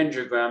coronary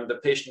angiogram, the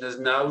patient has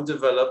now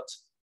developed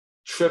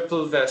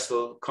triple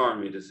vessel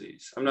coronary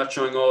disease. I'm not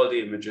showing all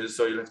the images,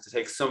 so you'll have to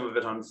take some of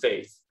it on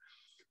faith.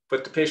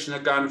 But the patient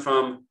had gone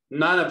from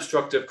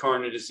non-obstructive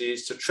coronary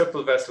disease to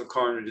triple vessel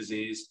coronary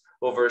disease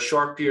over a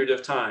short period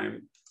of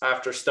time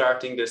after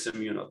starting this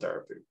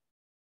immunotherapy.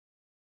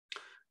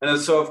 And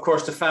so, of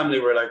course, the family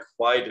were like,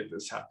 why did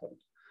this happen?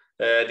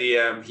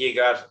 He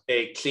got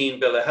a clean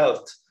bill of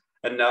health,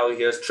 and now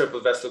he has triple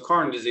vessel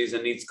coronary disease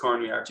and needs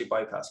coronary artery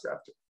bypass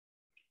grafting.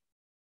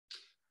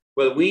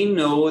 Well, we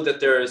know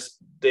that there's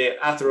the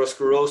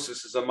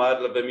atherosclerosis is a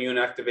model of immune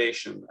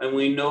activation, and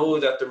we know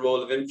that the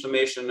role of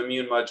inflammation and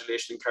immune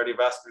modulation in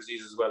cardiovascular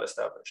disease is well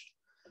established.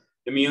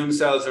 Immune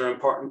cells are an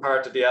important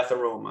part of the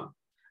atheroma,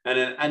 and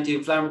an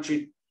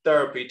anti-inflammatory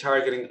therapy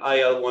targeting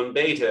IL-1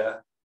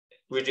 beta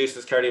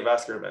reduces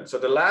cardiovascular events. So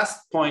the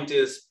last point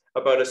is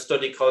about a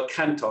study called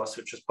CANTOS,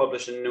 which was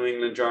published in New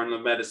England Journal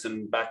of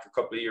Medicine back a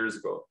couple of years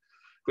ago,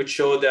 which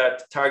showed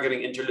that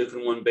targeting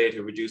interleukin-1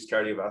 beta reduced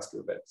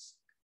cardiovascular events.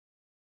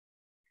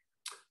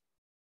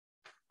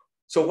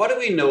 So what do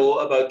we know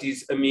about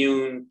these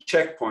immune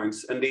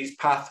checkpoints and these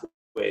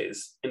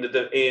pathways in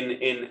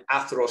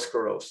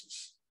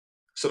atherosclerosis?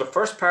 So the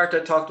first part I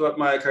talked about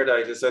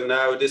myocarditis, and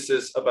now this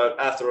is about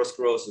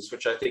atherosclerosis,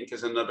 which I think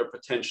is another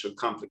potential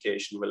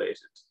complication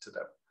related to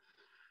them.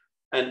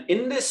 And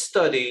in this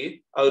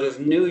study out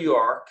of New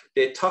York,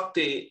 they took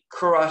the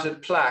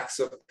carotid plaques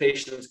of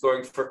patients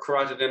going for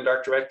carotid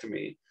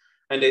endarterectomy,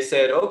 and they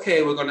said,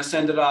 okay, we're going to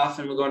send it off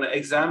and we're going to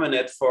examine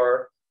it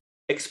for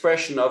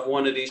expression of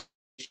one of these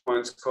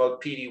points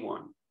called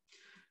PD-1.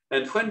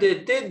 And when they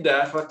did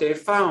that, what they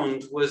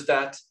found was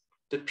that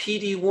the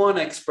PD-1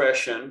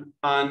 expression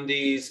on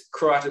these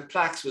carotid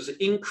plaques was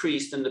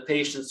increased in the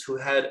patients who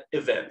had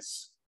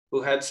events,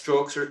 who had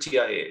strokes or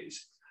TIAs,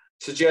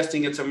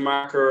 suggesting it's a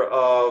marker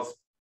of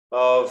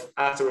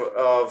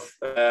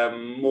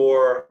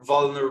more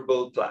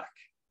vulnerable plaque.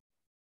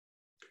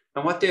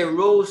 And what they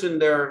wrote in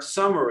their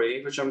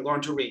summary, which I'm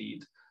going to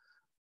read,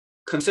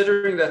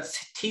 considering that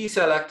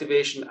T-cell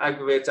activation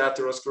aggravates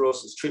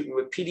atherosclerosis, treatment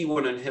with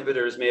PD-1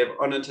 inhibitors may have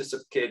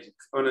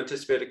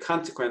unanticipated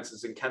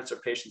consequences in cancer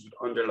patients with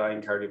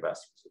underlying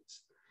cardiovascular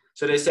disease.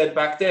 So they said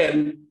back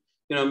then,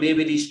 you know,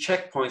 maybe these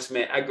checkpoints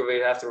may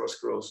aggravate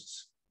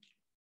atherosclerosis.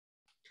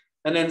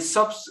 And then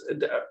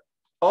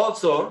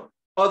also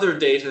other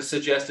data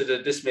suggested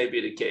that this may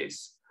be the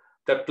case,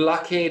 that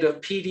blockade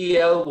of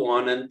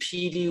PD-L1 and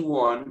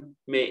PD-1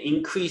 may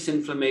increase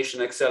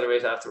inflammation,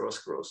 accelerate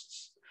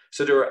atherosclerosis.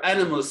 So there were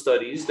animal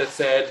studies that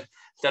said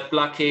that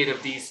blockade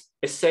of these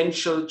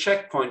essential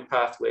checkpoint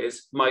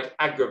pathways might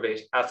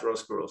aggravate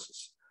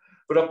atherosclerosis.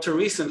 But up to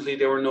recently,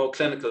 there were no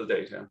clinical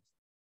data,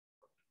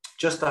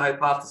 just a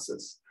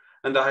hypothesis.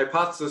 And the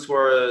hypothesis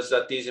was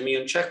that these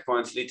immune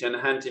checkpoints lead to an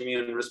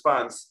enhanced-immune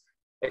response,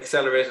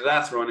 accelerated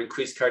atherone,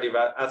 increased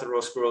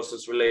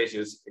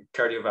atherosclerosis-related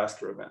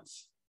cardiovascular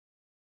events.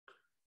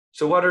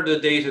 So what are the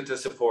data to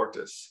support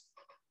this?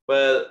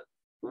 Well,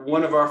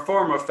 one of our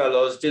former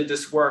fellows did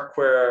this work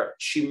where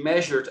she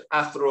measured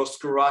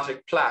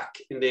atherosclerotic plaque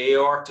in the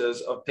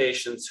aortas of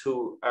patients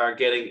who are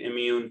getting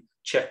immune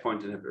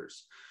checkpoint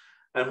inhibitors.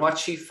 And what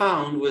she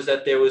found was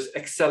that there was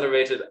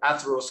accelerated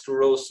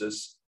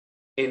atherosclerosis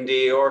in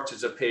the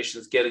aortas of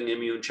patients getting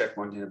immune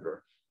checkpoint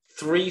inhibitor.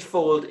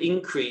 3-fold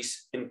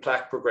increase in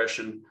plaque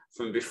progression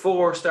from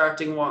before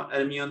starting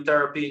immune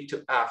therapy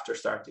to after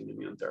starting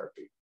immune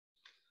therapy.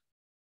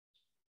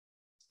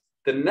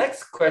 The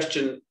next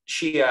question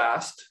she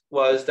asked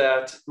was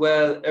that,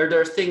 well, are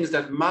there things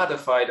that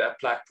modify that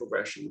plaque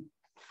progression?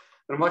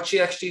 And what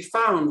she actually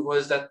found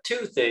was that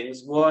 2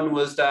 things. One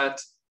was that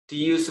the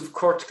use of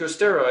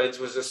corticosteroids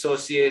was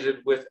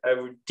associated with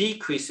a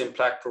decrease in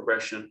plaque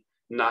progression,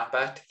 not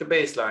back to the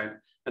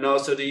baseline. And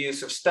also the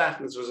use of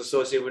statins was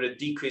associated with a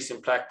decrease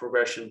in plaque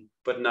progression,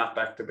 but not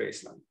back to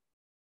baseline.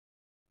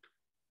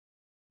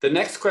 The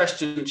next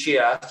question she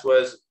asked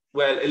was,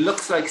 well, it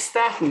looks like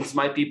statins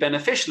might be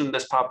beneficial in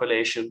this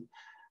population,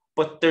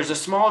 but there's a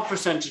small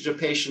percentage of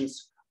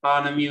patients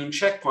on immune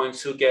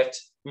checkpoints who get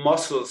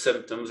muscle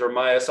symptoms or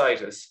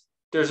myositis.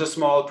 There's a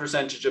small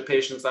percentage of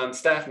patients on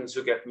statins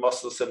who get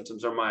muscle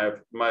symptoms or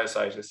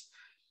myositis.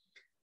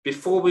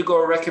 Before we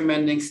go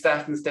recommending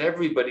statins to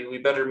everybody, we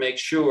better make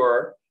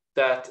sure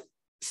that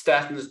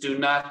statins do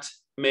not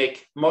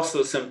make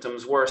muscle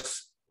symptoms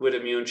worse with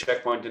immune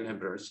checkpoint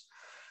inhibitors.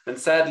 And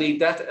sadly,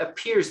 that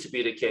appears to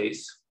be the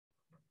case.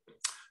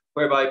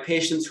 whereby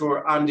patients who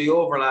are on the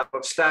overlap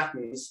of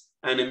statins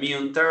and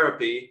immune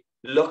therapy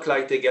look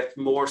like they get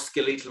more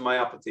skeletal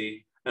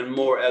myopathy and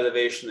more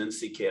elevation in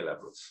CK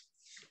levels.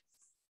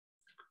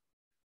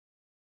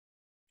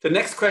 The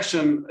next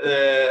question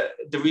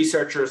the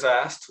researchers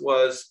asked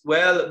was,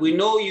 well, we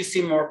know you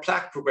see more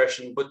plaque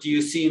progression, but do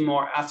you see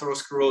more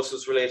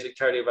atherosclerosis-related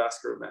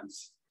cardiovascular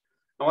events?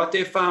 And what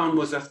they found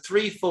was a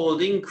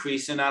threefold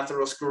increase in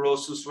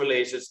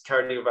atherosclerosis-related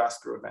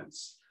cardiovascular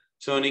events.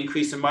 So an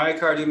increase in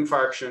myocardial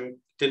infarction,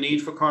 the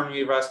need for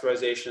coronary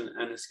revascularization,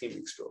 and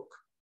ischemic stroke.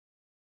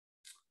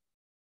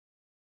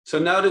 So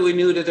now that we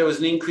knew that there was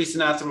an increase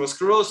in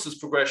atherosclerosis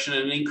progression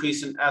and an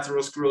increase in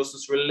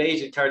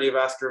atherosclerosis-related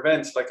cardiovascular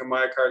events like a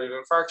myocardial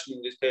infarction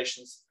in these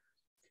patients,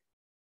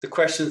 the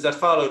questions that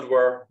followed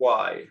were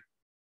why?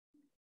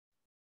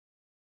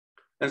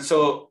 And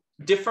so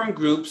different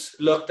groups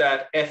looked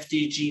at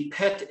FDG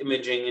PET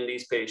imaging in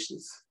these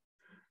patients,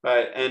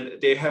 right? And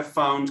they have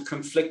found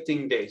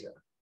conflicting data.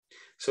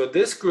 So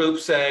this group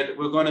said,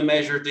 we're going to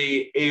measure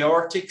the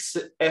aortic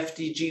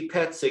FDG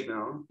PET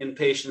signal in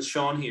patients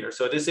shown here.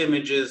 So this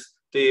image is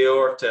the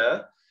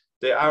aorta.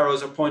 The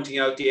arrows are pointing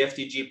out the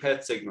FDG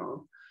PET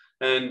signal.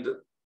 And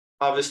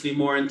obviously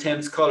more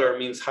intense color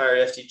means higher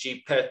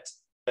FDG PET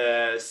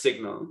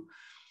signal.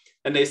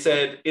 And they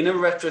said, in a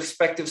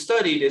retrospective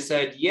study, they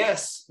said,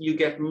 yes, you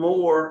get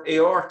more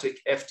aortic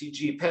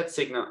FDG PET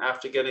signal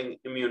after getting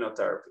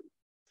immunotherapy.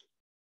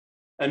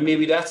 And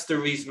maybe that's the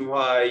reason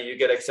why you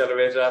get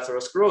accelerated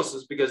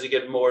atherosclerosis, because you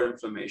get more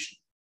inflammation.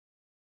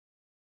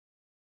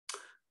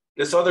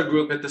 This other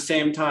group at the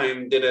same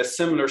time did a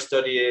similar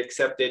study,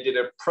 except they did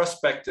it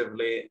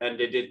prospectively and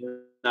they did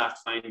not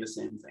find the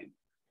same thing.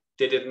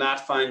 They did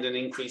not find an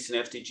increase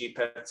in FDG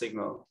PET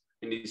signal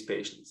in these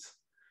patients.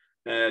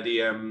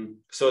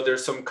 So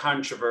there's some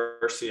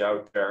controversy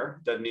out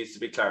there that needs to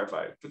be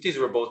clarified, but these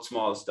were both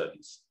small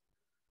studies.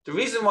 The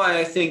reason why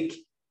I think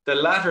the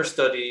latter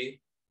study,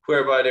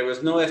 whereby there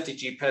was no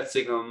FDG PET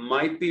signal,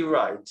 might be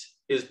right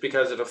is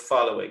because of the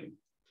following.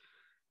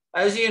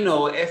 As you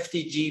know,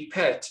 FDG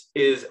PET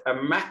is a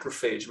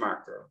macrophage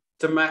marker.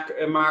 It's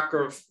a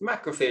marker of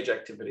macrophage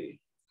activity.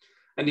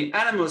 And the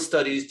animal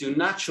studies do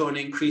not show an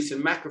increase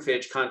in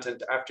macrophage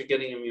content after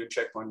getting immune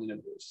checkpoint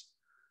inhibitors.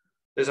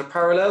 There's a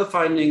parallel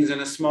findings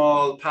in a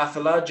small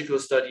pathological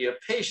study of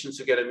patients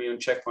who get immune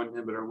checkpoint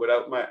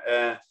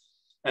inhibitor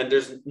and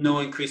there's no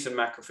increase in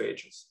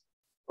macrophages.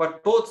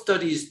 What both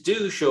studies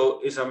do show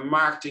is a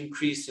marked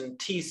increase in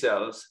T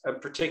cells, and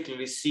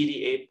particularly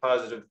CD8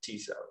 positive T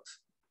cells.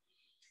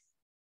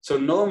 So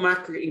no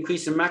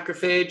increase in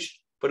macrophage,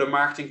 but a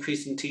marked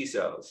increase in T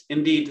cells.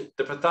 Indeed,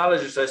 the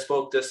pathologists I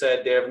spoke to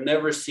said they have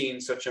never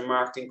seen such a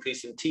marked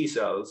increase in T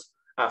cells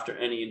after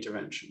any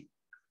intervention.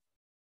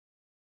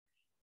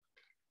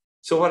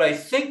 So what I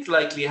think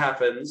likely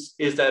happens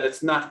is that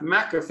it's not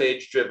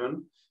macrophage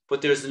driven,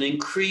 but there's an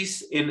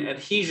increase in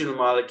adhesion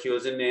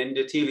molecules in the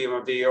endothelium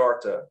of the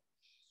aorta.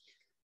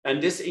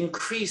 And this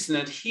increase in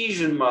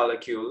adhesion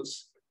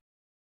molecules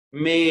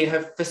may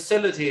have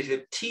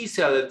facilitated T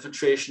cell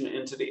infiltration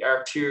into the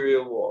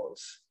arterial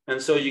walls.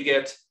 And so you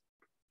get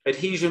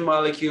adhesion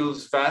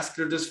molecules,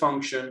 vascular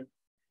dysfunction,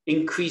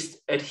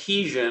 increased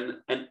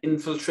adhesion and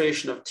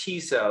infiltration of T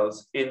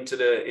cells into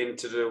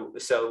the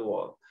cell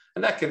wall.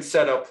 And that can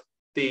set up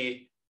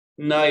the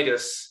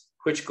nidus,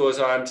 which goes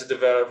on to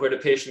develop, where the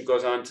patient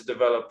goes on to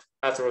develop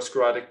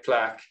atherosclerotic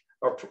plaque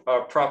or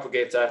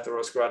propagates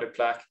atherosclerotic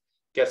plaque,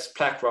 gets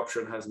plaque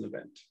rupture and has an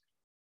event.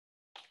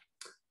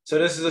 So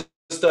this is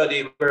a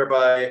study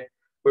whereby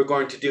we're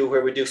going to do,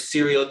 where we do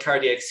serial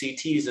cardiac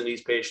CTs in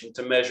these patients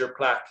to measure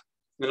plaque,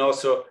 and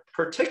also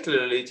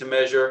particularly to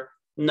measure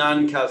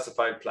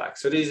non-calcified plaque.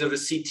 So these are the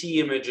CT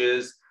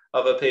images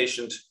of a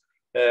patient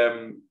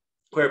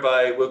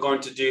whereby we're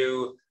going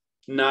to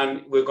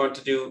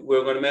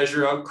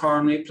measure out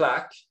coronary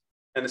plaque,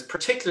 and it's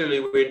particularly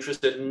we're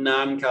interested in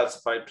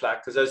non-calcified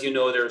plaque, because as you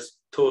know, there's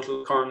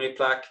total coronary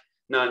plaque,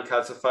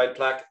 non-calcified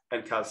plaque,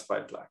 and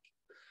calcified plaque.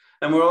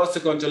 And we're also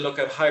going to look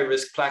at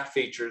high-risk plaque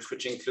features,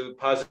 which include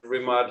positive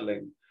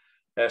remodeling,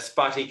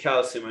 spotty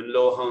calcium, and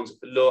low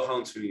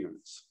Hounsfield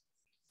units.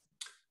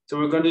 So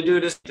we're going to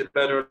do this to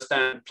better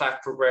understand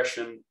plaque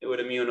progression with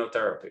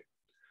immunotherapy.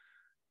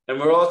 And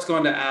we're also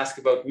going to ask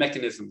about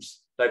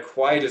mechanisms, like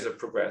why does it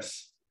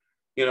progress?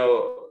 You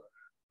know,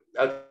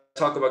 I'll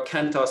talk about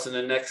CANTOS in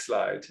the next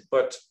slide,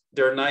 but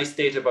there are nice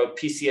data about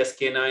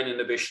PCSK9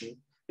 inhibition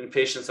in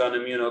patients on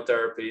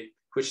immunotherapy,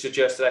 which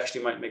suggests it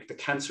actually might make the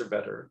cancer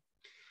better.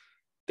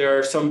 There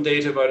are some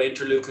data about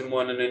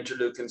interleukin-1 and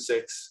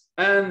interleukin-6.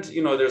 And,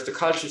 you know, there's the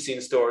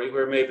colchicine story,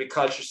 where maybe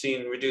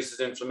colchicine reduces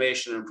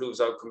inflammation and improves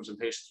outcomes in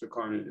patients with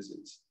coronary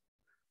disease.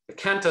 The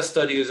CANTOS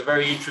study is a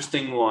very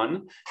interesting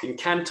one. In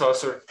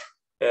CANTOS,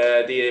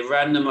 they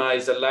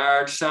randomized a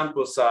large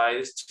sample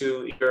size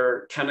to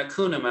either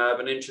canakinumab,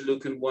 an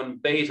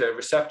interleukin-1 beta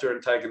receptor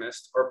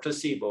antagonist, or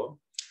placebo.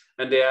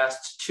 And they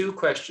asked two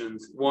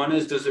questions. One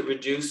is, does it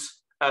reduce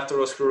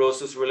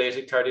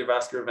atherosclerosis-related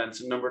cardiovascular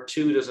events? And number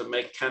two, does it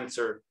make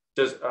cancer?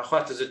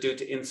 What does it do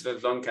to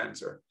incident lung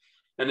cancer?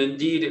 And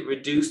indeed, it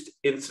reduced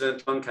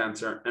incident lung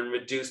cancer and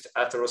reduced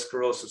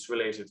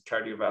atherosclerosis-related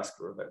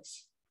cardiovascular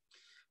events.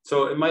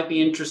 So it might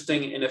be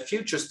interesting in a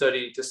future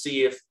study to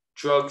see if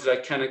drugs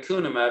like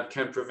canakinumab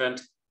can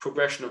prevent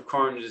progression of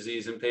coronary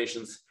disease in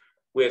patients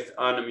with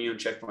an immune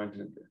checkpoint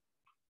inhibitor.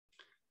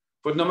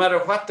 But no matter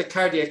what the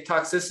cardiac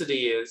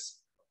toxicity is,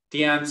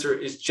 the answer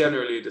is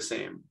generally the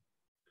same.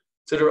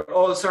 So there are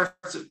all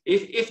sorts of,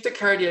 if the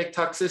cardiac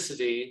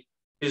toxicity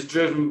is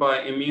driven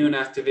by immune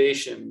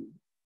activation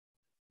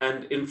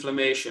and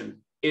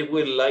inflammation, it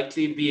will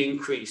likely be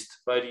increased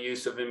by the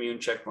use of immune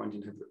checkpoint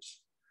inhibitors.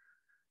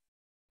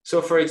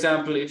 So for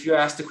example, if you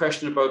ask the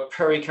question about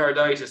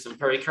pericarditis and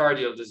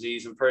pericardial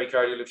disease and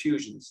pericardial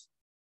effusions,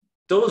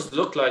 those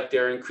look like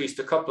they're increased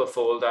a couple of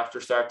fold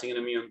after starting an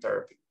immune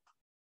therapy.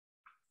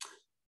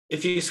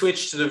 If you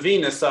switch to the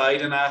venous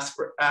side and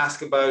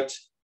ask about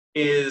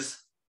is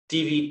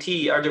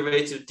DVT, are the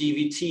rates of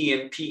DVT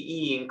and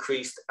PE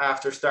increased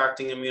after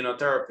starting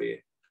immunotherapy?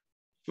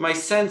 My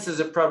sense is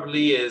it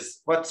probably is.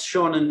 What's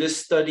shown in this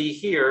study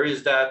here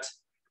is that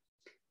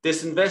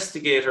this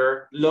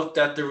investigator looked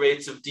at the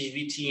rates of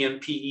DVT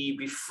and PE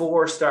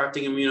before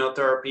starting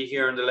immunotherapy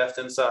here on the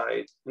left-hand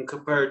side and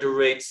compared the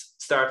rates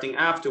starting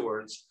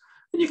afterwards.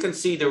 And you can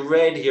see the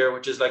red here,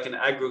 which is like an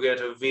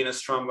aggregate of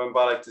venous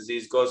thromboembolic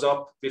disease, goes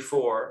up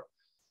before,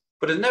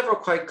 but it never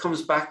quite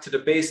comes back to the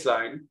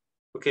baseline.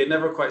 Okay,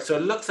 never quite. So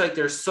it looks like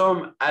there's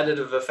some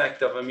additive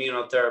effect of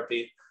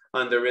immunotherapy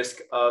on the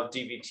risk of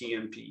DVT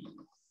and PE.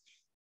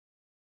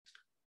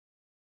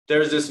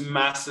 There's this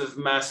massive,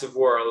 massive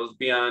world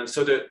beyond.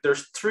 So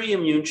there's 3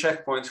 immune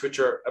checkpoints which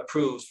are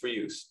approved for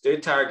use. They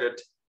target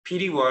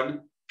PD-1,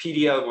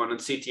 PD-L1, and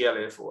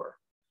CTLA-4.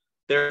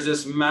 There's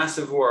this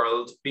massive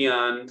world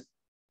beyond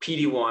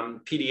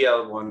PD-1,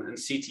 PD-L1, and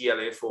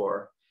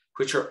CTLA-4,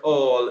 which are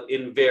all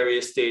in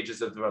various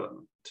stages of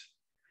development.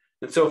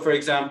 And so, for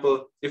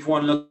example, if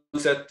one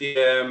looks at the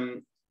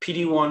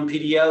PD-1,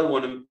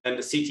 PD-L1, and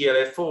the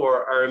CTLA-4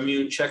 are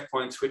immune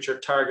checkpoints which are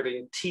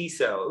targeting T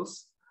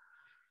cells.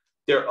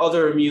 There are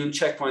other immune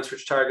checkpoints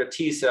which target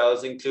T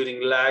cells,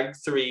 including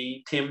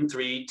LAG3,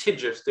 TIM3,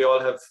 TIGIT. They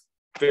all have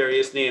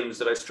various names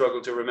that I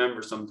struggle to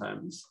remember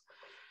sometimes.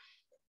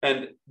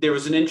 And there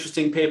was an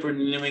interesting paper in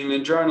the New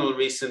England Journal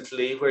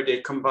recently where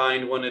they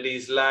combined one of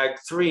these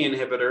LAG3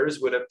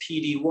 inhibitors with a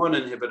PD-1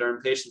 inhibitor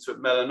in patients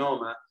with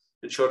melanoma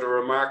and showed a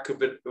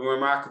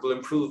remarkable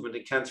improvement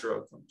in cancer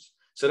outcomes.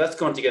 So that's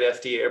going to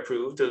get FDA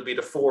approved. It'll be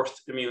the 4th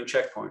immune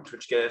checkpoint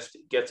which gets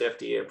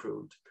FDA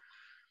approved.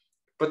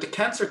 But the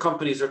cancer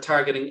companies are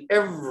targeting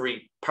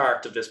every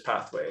part of this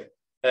pathway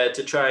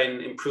to try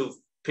and improve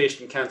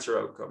patient cancer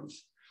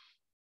outcomes.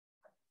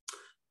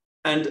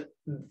 And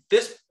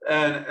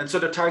so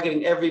they're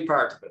targeting every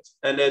part of it.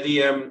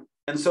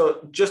 And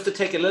so just to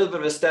take a little bit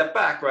of a step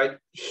back, right,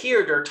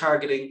 here they're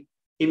targeting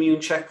immune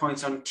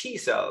checkpoints on T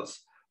cells,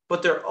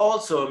 but there are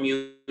also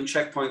immune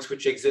checkpoints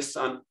which exist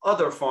on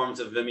other forms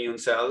of immune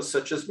cells,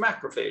 such as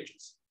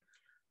macrophages.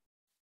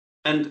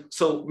 And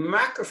so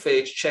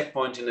macrophage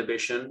checkpoint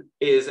inhibition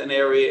is an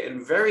area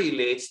in very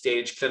late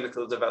stage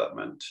clinical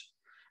development.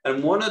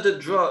 And one of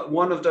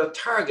the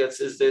targets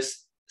is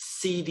this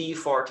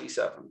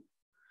CD47.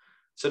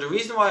 So the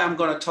reason why I'm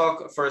going to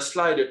talk for a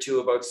slide or two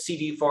about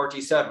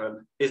CD47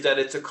 is that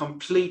it's a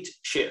complete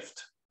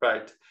shift,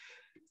 right?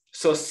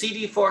 So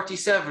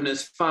CD47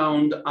 is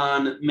found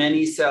on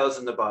many cells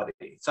in the body.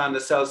 It's on the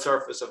cell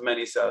surface of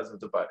many cells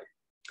of the body.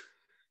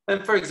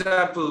 And for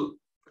example,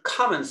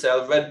 common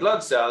cells, red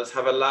blood cells,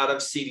 have a lot of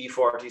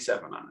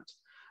CD47 on it.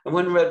 And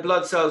when red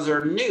blood cells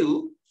are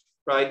new,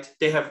 right,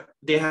 they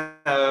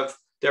have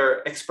their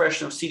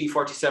expression of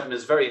CD47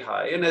 is very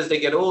high. And as they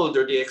get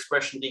older, the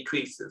expression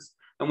decreases.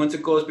 And once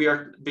it goes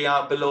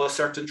below a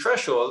certain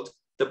threshold,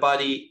 the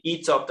body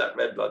eats up that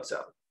red blood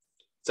cell.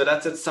 So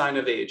that's a sign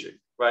of aging,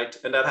 right?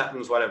 And that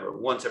happens, whatever,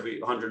 once every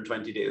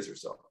 120 days or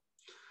so.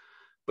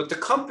 But the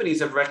companies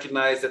have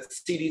recognized that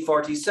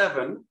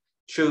CD47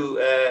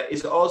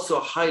 is also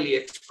highly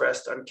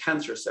expressed on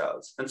cancer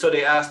cells. And so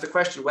they asked the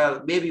question,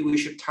 well, maybe we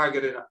should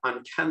target it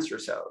on cancer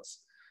cells.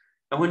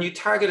 And when you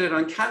target it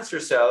on cancer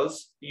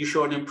cells, you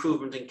show an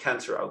improvement in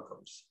cancer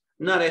outcomes.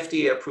 Not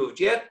FDA approved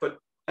yet, but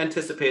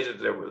anticipated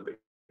there will be.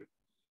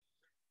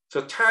 So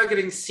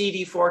targeting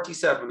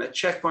CD47, a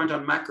checkpoint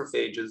on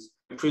macrophages,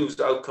 improves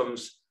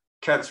outcomes,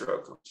 cancer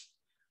outcomes.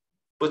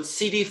 But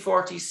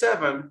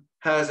CD47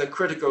 has a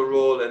critical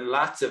role in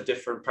lots of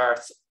different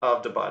parts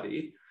of the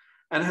body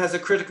and has a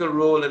critical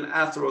role in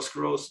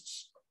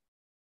atherosclerosis.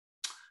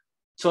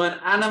 So in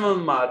animal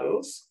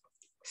models,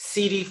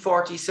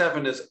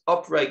 CD47 is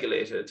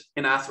upregulated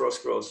in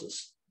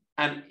atherosclerosis,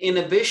 and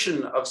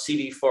inhibition of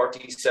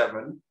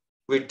CD47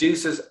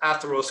 reduces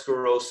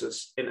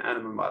atherosclerosis in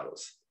animal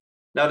models.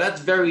 Now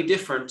that's very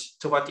different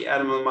to what the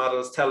animal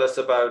models tell us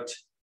about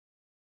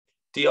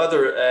the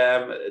other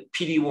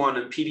PD-1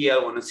 and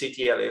PD-L1 and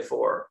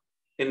CTLA-4.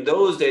 In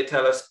those, they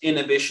tell us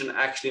inhibition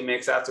actually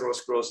makes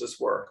atherosclerosis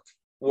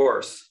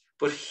worse.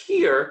 But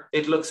here,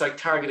 it looks like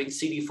targeting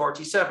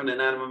CD47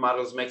 in animal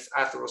models makes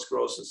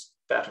atherosclerosis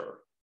better.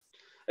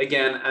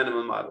 Again,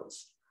 animal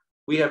models.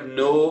 We have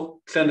no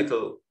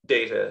clinical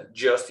data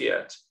just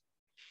yet.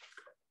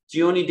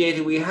 The only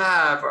data we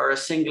have are a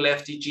single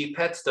FDG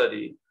PET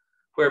study,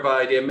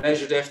 whereby they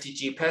measured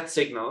FDG PET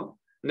signal,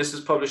 and this was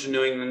published in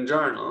New England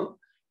Journal,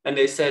 and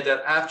they said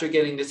that after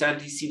getting this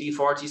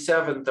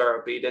anti-CD47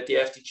 therapy, that the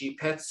FDG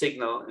PET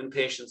signal in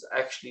patients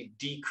actually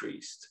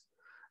decreased.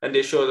 And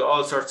they showed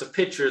all sorts of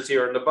pictures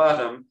here on the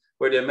bottom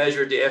where they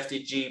measured the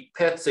FDG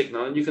PET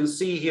signal. And you can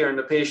see here in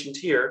the patient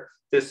here,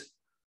 this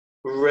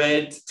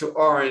red to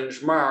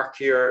orange mark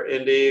here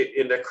in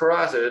the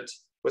carotid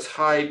was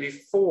high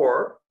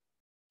before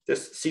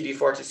this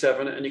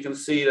CD47. And you can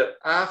see that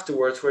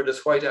afterwards, where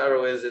this white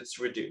arrow is, it's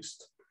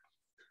reduced.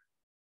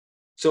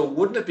 So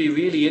wouldn't it be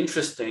really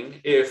interesting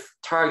if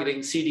targeting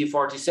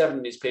CD47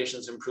 in these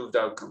patients improved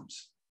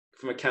outcomes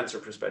from a cancer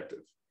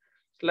perspective?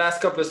 The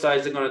last couple of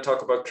slides, I'm going to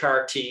talk about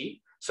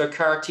CAR-T. So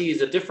CAR-T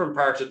is a different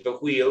part of the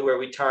wheel where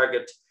we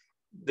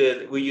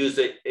use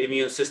the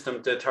immune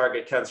system to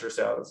target cancer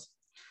cells.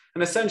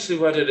 And essentially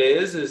what it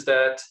is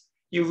that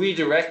you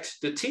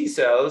redirect the T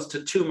cells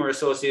to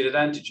tumor-associated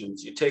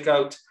antigens. You take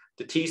out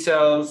the T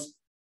cells,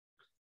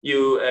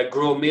 you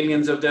grow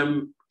millions of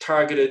them,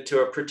 targeted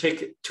to a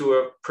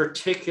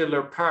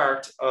particular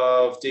part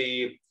of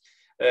the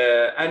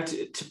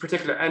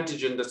particular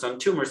antigen that's on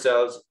tumor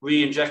cells,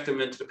 re-inject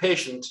them into the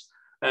patient,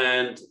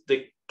 and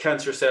the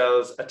cancer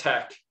cells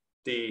attack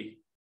the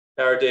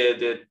CAR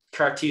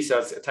T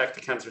cells attack the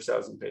cancer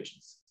cells in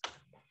patients.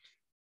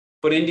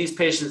 But in these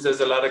patients, there's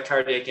a lot of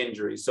cardiac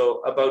injury. So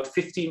about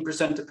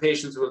 15% of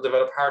patients will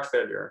develop heart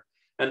failure,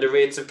 and the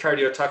rates of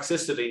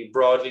cardiotoxicity,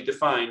 broadly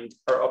defined,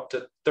 are up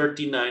to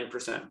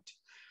 39%.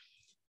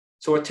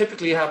 So what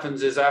typically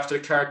happens is after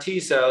CAR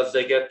T cells,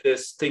 they get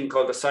this thing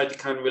called the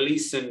cytokine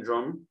release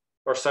syndrome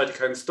or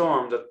cytokine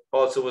storm that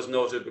also was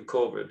noted with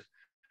COVID.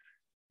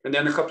 And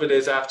then a couple of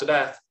days after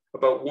that,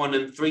 about 1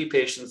 in 3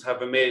 patients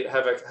have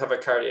a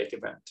cardiac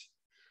event.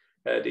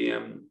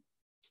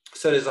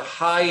 So there's a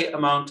high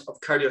amount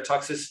of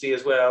cardiotoxicity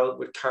as well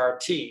with CAR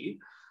T.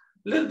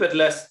 A little bit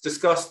less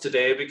discussed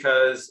today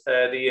because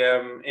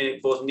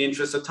both in the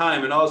interest of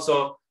time, and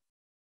also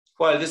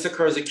while this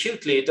occurs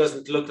acutely, it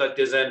doesn't look like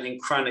there's anything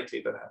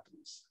chronically that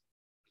happens.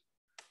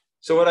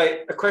 So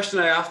a question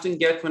I often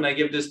get when I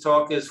give this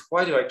talk is,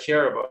 why do I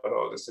care about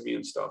all this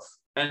immune stuff?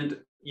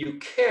 And you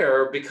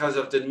care because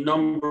of the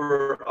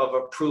number of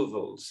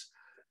approvals.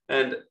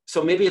 And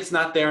so maybe it's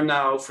not there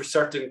now for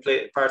certain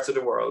parts of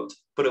the world,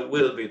 but it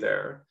will be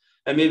there.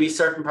 And maybe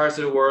certain parts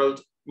of the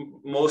world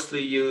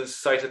mostly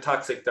use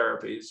cytotoxic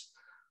therapies.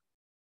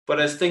 But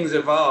as things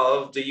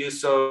evolve, the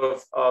use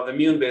of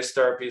immune-based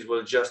therapies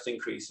will just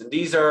increase. And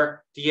these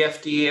are the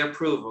FDA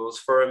approvals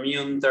for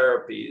immune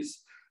therapies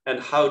and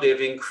how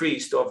they've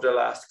increased over the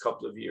last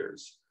couple of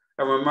years.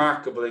 A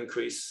remarkable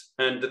increase.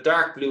 And the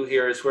dark blue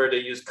here is where they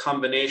use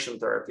combination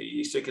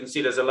therapy. So you can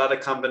see there's a lot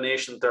of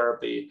combination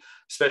therapy,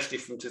 especially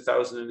from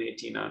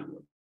 2018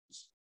 onwards.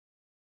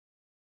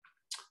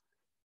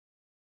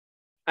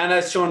 And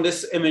I've shown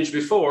this image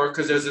before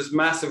because there's this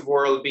massive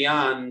world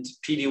beyond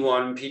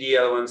PD-1,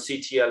 PD-L1,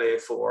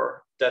 CTLA-4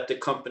 that the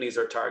companies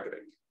are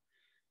targeting.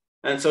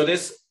 And so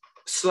this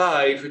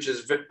slide, which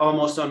is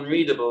almost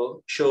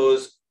unreadable,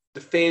 shows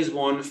the phase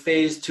 1,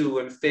 phase 2,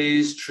 and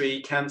phase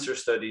 3 cancer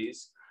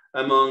studies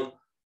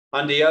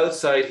on the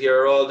outside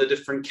here are all the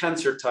different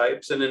cancer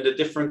types, and in the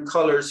different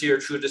colors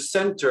here through the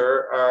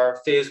center are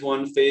phase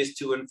 1, phase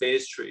 2, and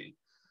phase 3.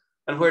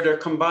 And where they're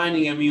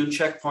combining immune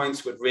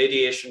checkpoints with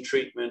radiation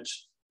treatment,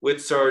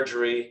 with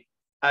surgery,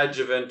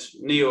 adjuvant,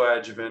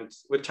 neoadjuvant,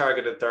 with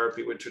targeted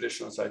therapy, with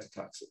traditional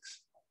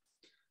cytotoxics.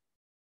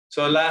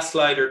 So last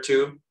slide or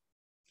two,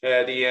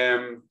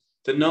 the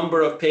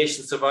number of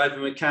patients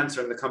surviving with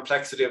cancer and the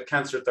complexity of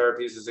cancer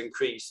therapies has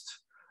increased.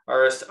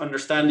 Our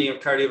understanding of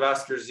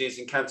cardiovascular disease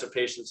in cancer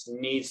patients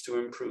needs to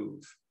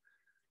improve.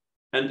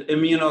 And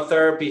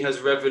immunotherapy has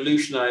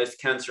revolutionized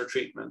cancer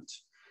treatment.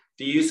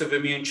 The use of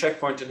immune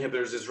checkpoint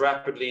inhibitors is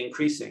rapidly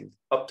increasing.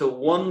 Up to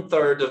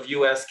 1/3 of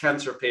US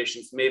cancer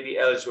patients may be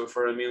eligible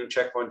for an immune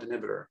checkpoint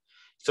inhibitor.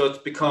 So it's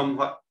become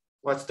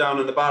what's down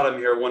on the bottom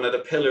here, one of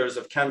the pillars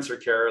of cancer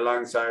care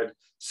alongside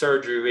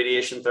surgery,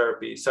 radiation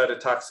therapy,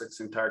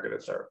 cytotoxics, and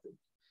targeted therapy.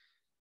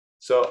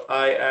 So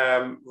I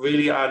am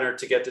really honored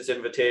to get this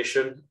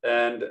invitation,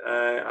 and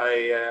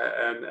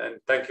and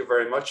thank you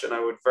very much. And I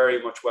would very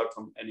much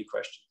welcome any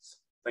questions.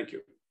 Thank you.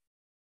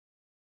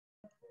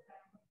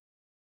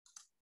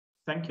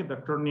 Thank you,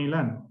 Dr.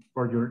 Neilan,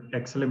 for your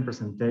excellent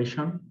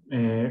presentation.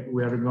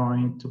 We are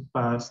going to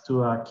pass to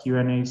a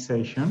Q&A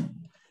session.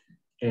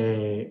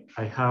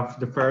 I have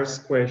the first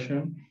question.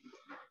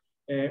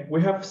 We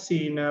have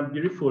seen a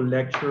beautiful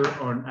lecture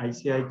on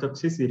ICI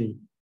toxicity.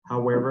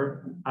 However,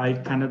 I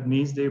cannot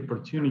miss the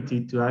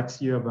opportunity to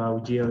ask you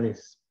about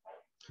GLS.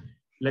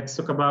 Let's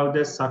talk about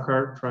the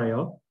SACAR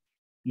trial.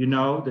 You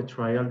know, the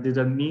trial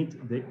didn't meet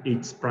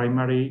its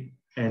primary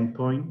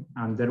endpoint,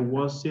 and there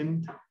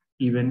wasn't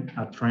even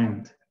a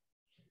trend.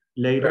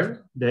 Later,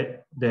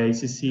 the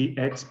ACC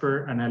expert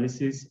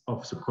analysis of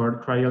SACAR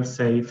trial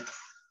said,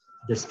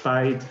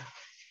 despite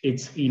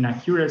its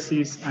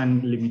inaccuracies and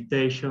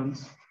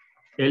limitations,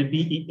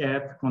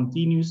 LVEF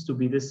continues to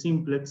be the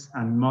simplest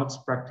and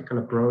most practical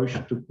approach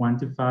to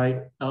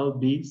quantify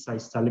LV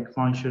systolic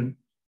function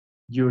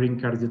during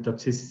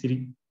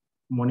cardiotoxicity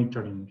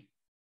monitoring.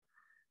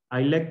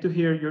 I'd like to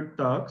hear your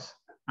thoughts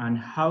on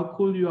how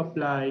could you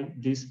apply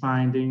these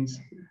findings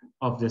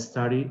of the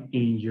study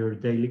in your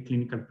daily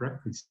clinical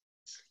practice?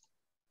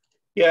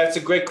 Yeah, it's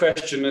a great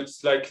question.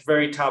 It's like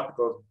very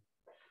topical.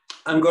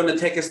 I'm going to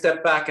take a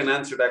step back and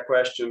answer that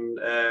question,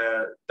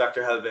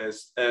 Dr.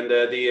 Helves, and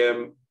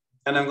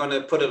I'm going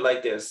to put it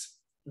like this.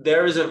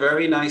 There is a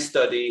very nice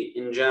study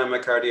in JAMA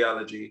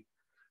Cardiology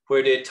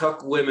where they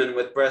took women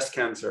with breast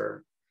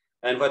cancer,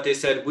 and what they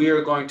said, we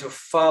are going to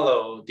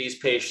follow these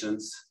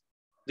patients,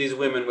 these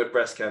women with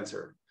breast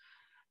cancer,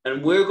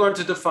 and we're going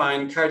to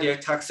define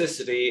cardiac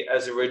toxicity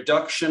as a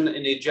reduction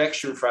in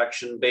ejection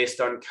fraction based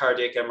on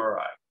cardiac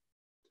MRI.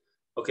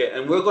 Okay,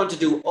 and we're going to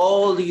do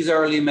all these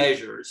early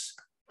measures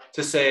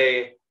to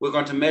say we're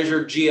going to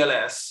measure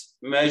GLS,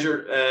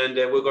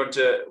 we're going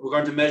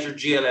to measure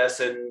GLS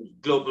and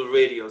global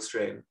radial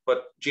strain,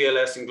 but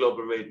GLS and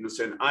global radial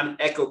strain on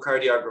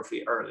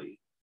echocardiography early.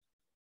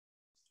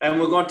 And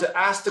we're going to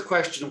ask the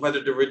question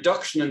whether the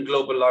reduction in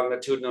global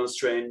longitudinal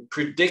strain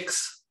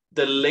predicts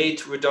the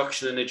late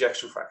reduction in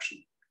ejection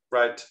fraction,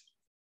 right?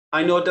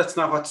 I know that's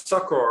not what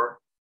SUCCOR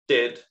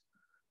did,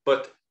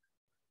 but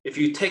if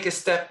you take a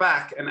step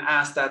back and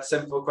ask that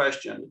simple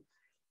question,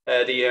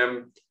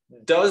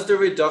 does the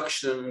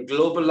reduction in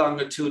global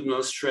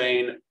longitudinal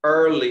strain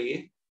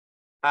early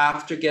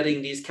after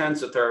getting these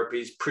cancer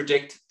therapies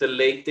predict the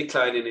late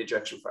decline in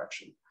ejection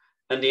fraction?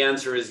 And the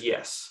answer is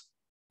yes,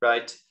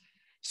 right?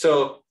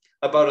 So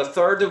about a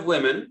third of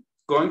women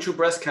going through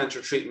breast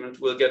cancer treatment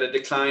will get a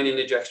decline in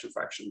ejection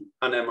fraction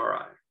on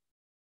MRI.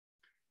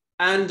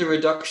 And the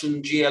reduction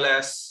in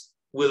GLS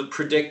will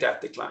predict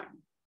that decline,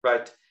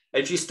 right?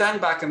 If you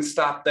stand back and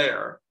stop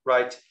there,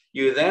 right,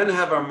 you then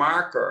have a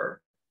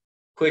marker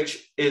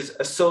which is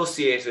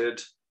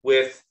associated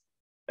with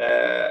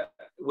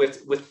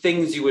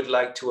things you would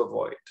like to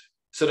avoid.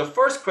 So the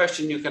first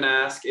question you can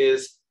ask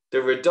is,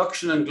 the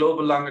reduction in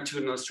global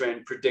longitudinal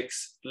strain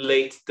predicts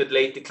the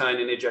late decline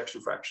in ejection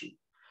fraction.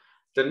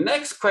 The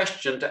next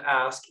question to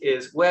ask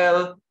is,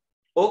 well,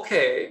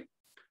 okay,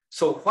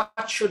 so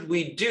what should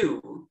we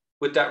do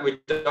with that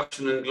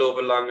reduction in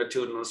global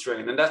longitudinal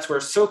strain? And that's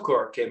where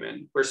SUCCOR came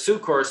in, where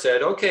SUCCOR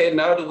said, okay,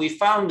 now that we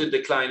found a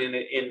decline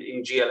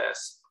in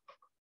GLS,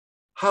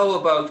 how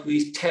about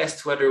we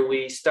test whether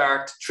we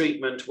start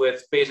treatment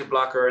with beta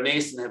blocker and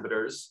ACE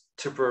inhibitors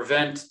to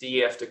prevent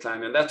the EF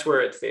decline? And that's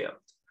where it failed.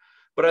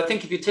 But I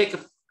think if you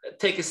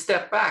take a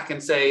step back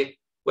and say,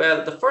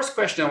 well, the first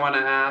question I want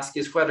to ask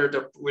is whether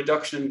the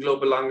reduction in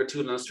global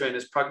longitudinal strain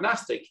is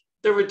prognostic.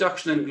 The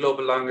reduction in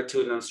global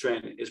longitudinal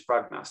strain is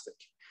prognostic.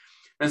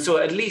 And so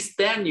at least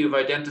then you've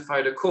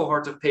identified a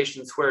cohort of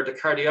patients where the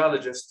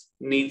cardiologist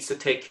needs to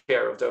take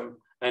care of them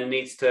and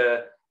needs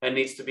to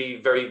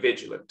be very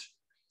vigilant.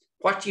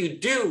 What you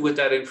do with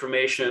that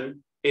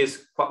information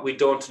is what we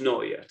don't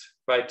know yet,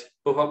 right?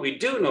 But what we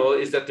do know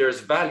is that there's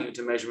value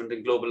to measurement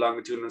in global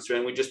longitudinal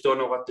strain. We just don't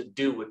know what to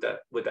do with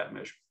that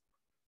measure.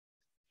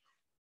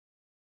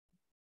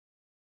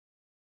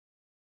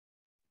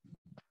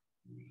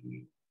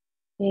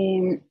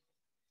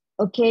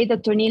 Okay,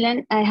 Dr.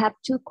 Neilan, I have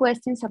two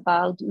questions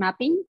about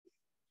mapping.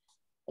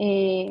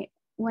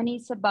 One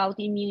is about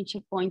immune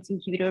checkpoints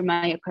inhibitor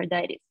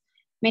myocarditis.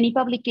 Many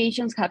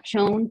publications have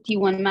shown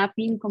T1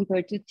 mapping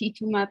compared to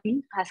T2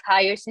 mapping has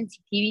higher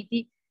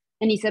sensitivity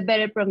and is a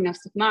better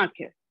prognostic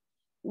marker.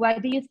 Why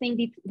do you think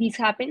this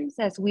happens?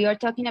 As we are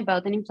talking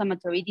about an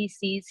inflammatory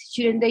disease,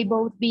 shouldn't they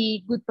both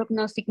be good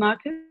prognostic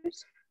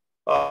markers?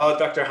 Oh,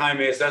 Dr.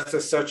 Jaimes,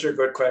 that's such a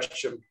good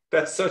question.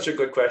 That's such a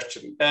good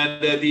question.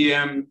 And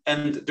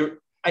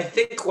I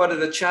think one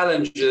of the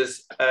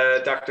challenges,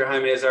 Dr.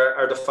 Jaimes,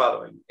 are the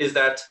following, is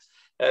that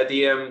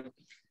the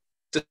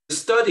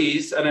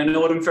studies, and I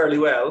know them fairly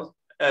well,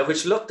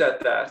 which looked at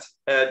that,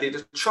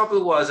 the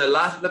trouble was a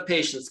lot of the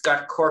patients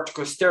got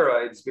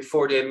corticosteroids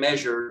before they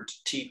measured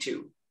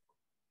T2.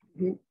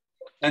 Mm-hmm.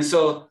 And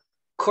so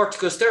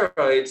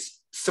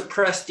corticosteroids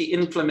suppress the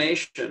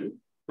inflammation,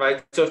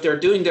 right? So if they're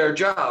doing their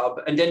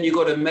job and then you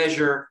go to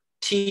measure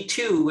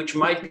T2, which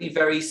might be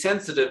very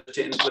sensitive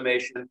to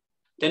inflammation,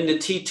 then the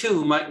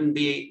T2 mightn't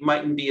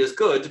be as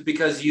good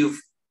because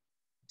you've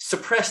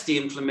suppressed the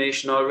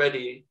inflammation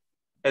already.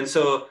 And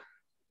so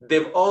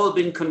they've all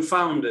been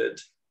confounded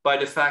by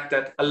the fact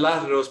that a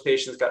lot of those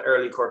patients got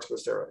early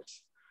corticosteroids.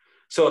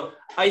 So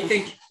I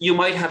think you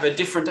might have a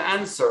different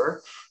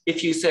answer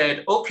if you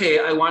said, okay,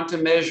 I want to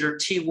measure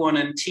T1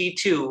 and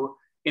T2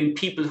 in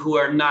people who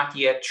are not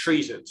yet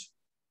treated,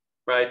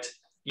 right?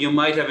 You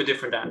might have a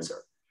different answer.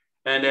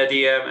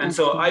 And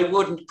so I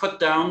wouldn't put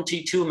down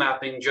T2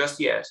 mapping just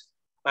yet.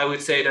 I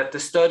would say that the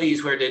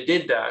studies where they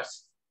did that,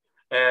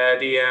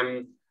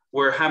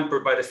 were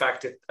hampered by the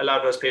fact that a lot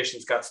of those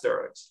patients got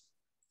steroids.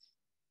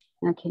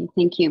 Okay,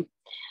 thank you.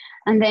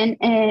 And then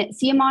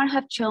CMR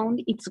have shown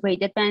its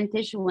great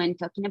advantage when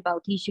talking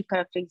about tissue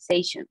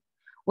characterization.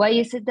 Why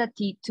is it that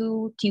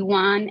T2,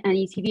 T1, and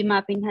ECV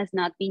mapping has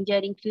not been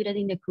yet included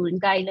in the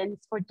current guidelines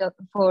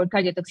for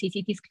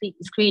cardiotoxicity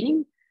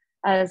screening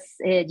as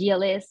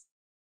GLS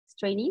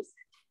trainees?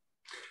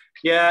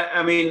 Yeah,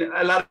 I mean,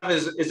 a lot of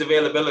it is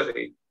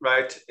availability,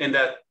 right? In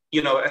that,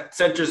 you know, at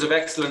centers of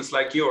excellence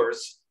like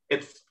yours,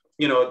 it's,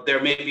 you know,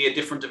 there may be a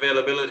different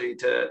availability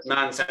to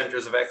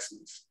non-centers of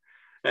excellence.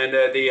 And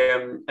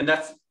and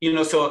that's, you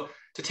know, so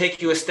to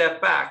take you a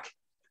step back,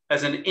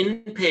 as an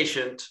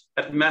inpatient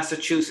at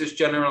Massachusetts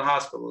General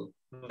Hospital,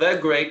 the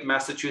great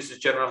Massachusetts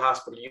General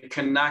Hospital, you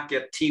cannot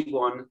get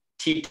T1,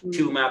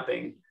 T2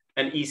 mapping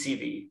and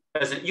ECV.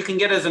 You can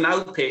get as an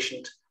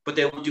outpatient, but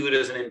they won't do it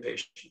as an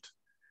inpatient.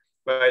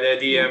 Right?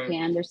 Okay,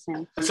 I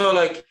understand. So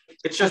like,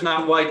 it's just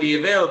not widely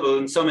available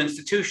in some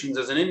institutions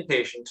as an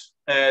inpatient.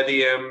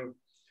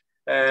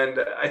 And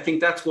I think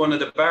that's one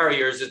of the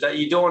barriers, is that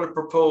you don't want to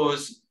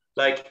propose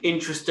like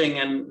interesting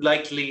and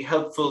likely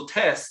helpful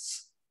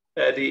tests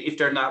if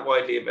they're not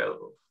widely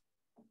available.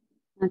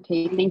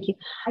 Okay, thank you.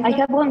 I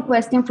have one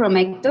question from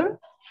Hector.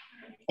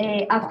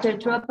 After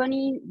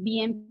troponin,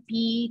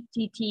 BMP,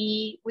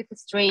 TT with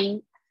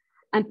strain,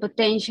 and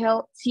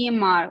potential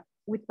CMR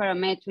with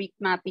parametric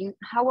mapping,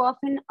 how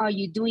often are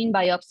you doing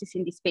biopsies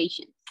in these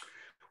patients?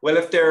 Well,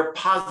 if they're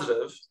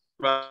positive,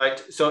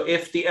 right? So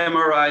if the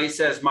MRI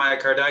says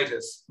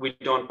myocarditis, we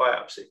don't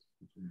biopsy.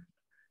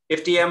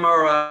 If the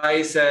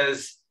MRI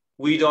says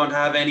we don't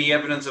have any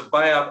evidence of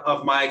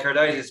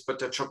myocarditis, but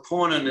the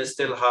troponin is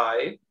still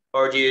high,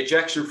 or the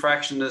ejection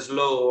fraction is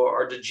low,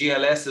 or the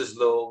GLS is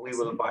low, we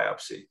will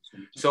biopsy.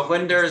 So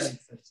when there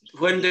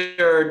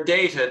are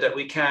data that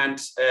we can't,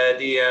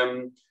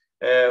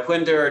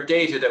 when there are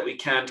data that we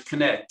can't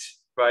connect,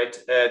 right?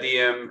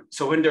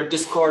 So when there are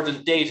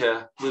discordant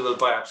data, we will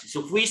biopsy.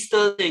 So if we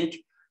still think,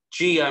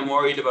 gee, I'm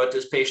worried about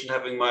this patient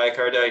having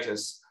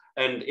myocarditis,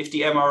 and if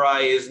the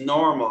MRI is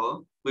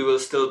normal, we will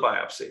still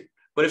biopsy.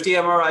 But if the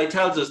MRI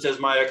tells us there's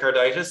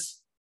myocarditis,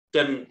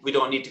 then we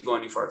don't need to go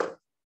any further.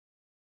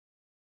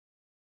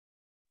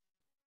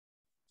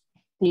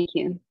 Thank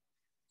you.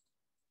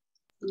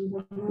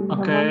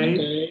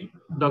 Okay,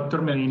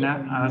 Dr.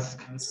 Medina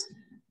asks,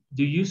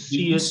 do you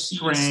see a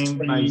strain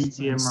by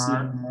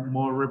CMR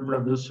more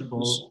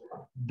reproducible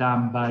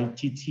than by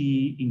TT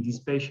in these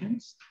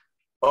patients?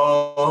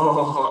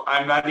 Oh,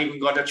 I'm not even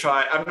going to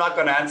try. I'm not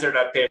going to answer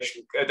that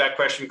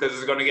question because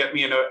it's going to get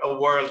me in a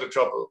world of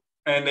trouble.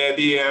 And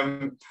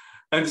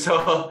and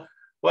so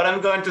what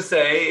I'm going to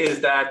say is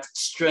that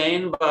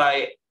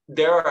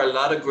there are a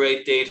lot of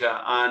great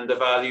data on the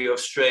value of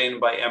strain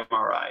by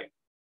MRI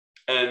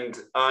and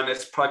on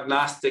its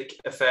prognostic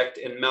effect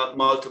in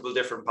multiple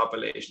different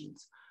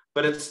populations.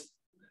 But it's,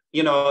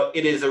 you know,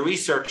 it is a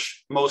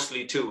research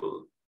mostly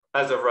tool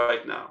as of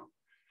right now.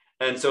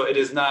 And so it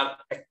is not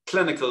a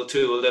clinical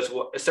tool that's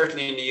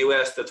certainly in the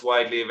US that's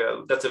widely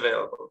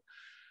available.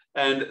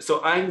 And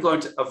so I'm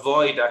going to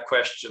avoid that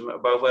question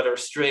about whether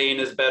strain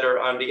is better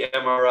on the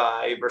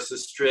MRI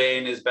versus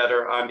strain is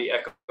better on the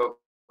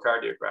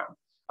echocardiogram.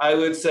 I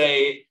would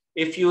say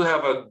if you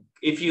have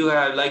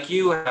like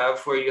you have,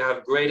 where you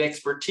have great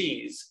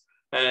expertise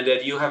and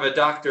that you have a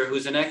doctor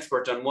who's an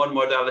expert on one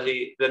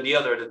modality than the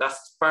other, then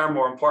that's far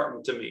more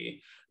important to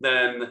me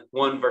than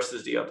one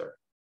versus the other.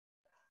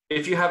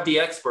 If you have the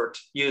expert,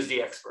 use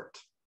the expert.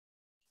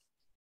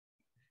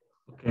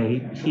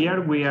 Okay,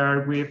 here we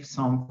are with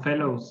some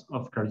fellows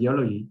of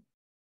cardiology.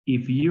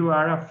 If you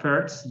are a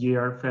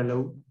first-year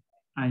fellow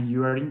and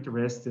you are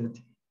interested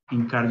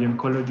in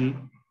cardio-oncology,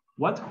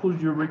 what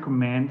would you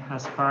recommend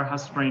as far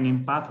as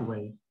training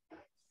pathway?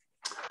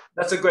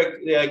 That's a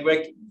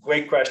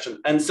great question.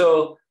 And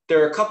so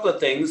there are a couple of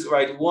things,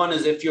 right? One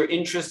is if you're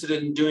interested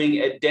in doing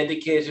a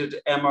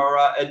dedicated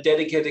MRI, a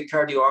dedicated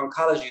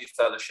cardio-oncology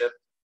fellowship,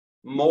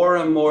 more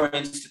and more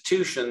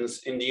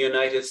institutions in the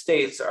United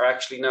States are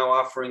actually now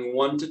offering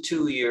 1 to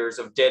 2 years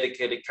of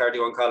dedicated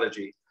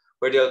cardio-oncology,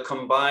 where they'll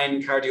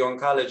combine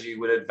cardio-oncology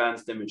with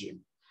advanced imaging.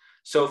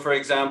 So for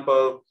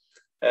example,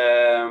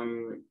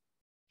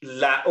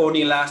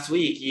 only last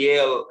week,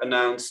 Yale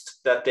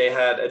announced that they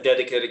had a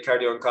dedicated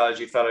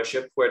cardio-oncology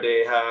fellowship where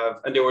they have,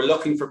 and they were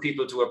looking for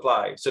people to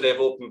apply. So they have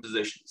open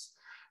positions.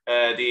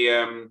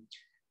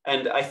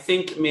 And I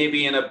think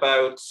maybe in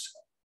about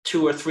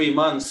 2 or 3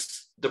 months,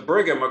 the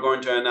Brigham are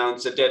going to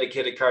announce a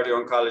dedicated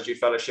cardio-oncology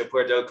fellowship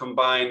where they'll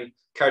combine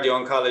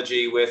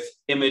cardio-oncology with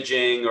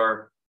imaging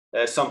or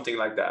something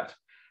like that.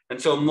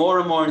 And so more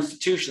and more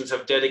institutions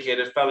have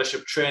dedicated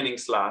fellowship training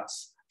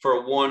slots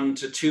for 1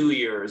 to 2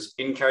 years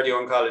in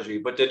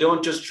cardio-oncology, but they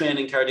don't just train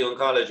in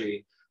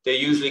cardio-oncology. They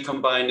usually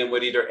combine them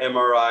with either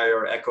MRI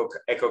or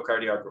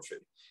echocardiography.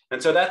 And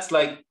so that's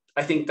like,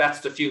 I think that's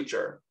the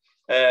future.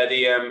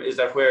 Is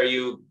that where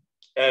you,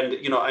 and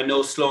you know, I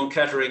know Sloan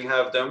Kettering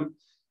have them.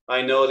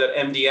 I know that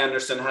MD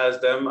Anderson has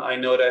them. I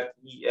know that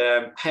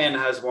Penn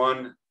has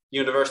one.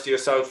 University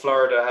of South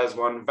Florida has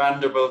one.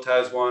 Vanderbilt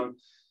has one.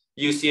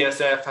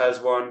 UCSF has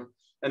one.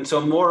 And so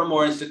more and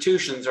more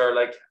institutions are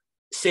like,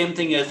 same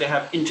thing as they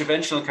have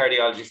interventional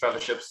cardiology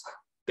fellowships.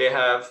 They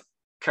have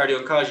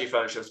cardio-oncology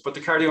fellowships, but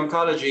the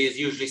cardio-oncology is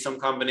usually some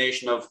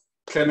combination of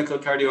clinical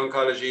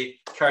cardio-oncology,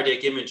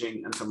 cardiac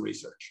imaging, and some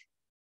research.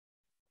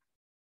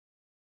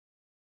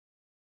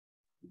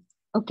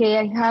 Okay,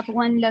 I have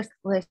one last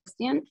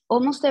question.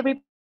 Almost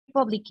every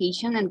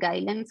publication and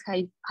guidelines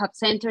have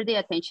centered the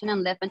attention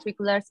on left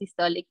ventricular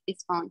systolic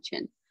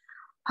dysfunction.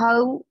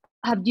 How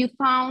have you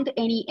found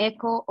any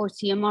echo or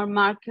CMR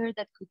marker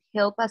that could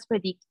help us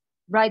predict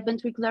right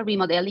ventricular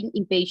remodeling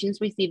in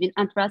patients receiving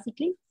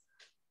anthracycline?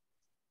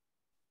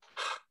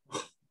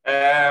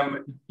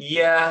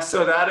 Yeah,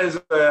 so that is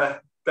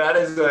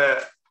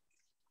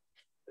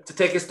to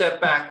take a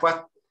step back.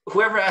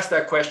 Whoever asked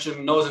that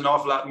question knows an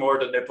awful lot more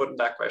than they put in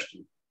that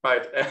question,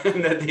 right?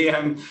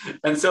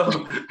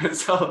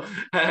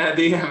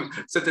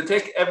 So to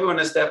take everyone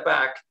a step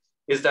back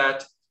is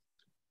that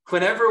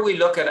whenever we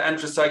look at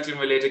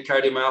anthracycline-related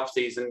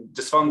cardiomyopathies and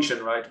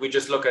dysfunction, right, we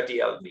just look at the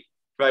LV,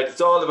 right?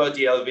 It's all about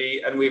the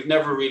LV, and we've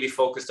never really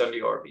focused on the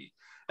RV.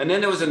 And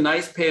then there was a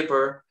nice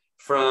paper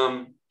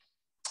from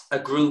a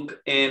group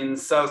in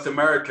South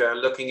America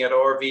looking at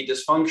RV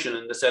dysfunction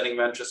in the setting of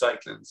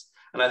anthracyclines.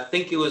 And I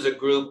think it was a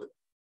group,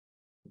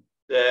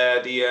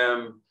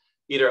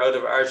 either out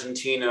of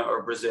Argentina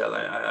or Brazil.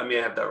 I may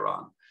have that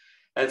wrong.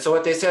 And so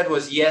what they said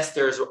was, yes,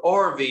 there's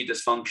RV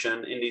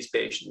dysfunction in these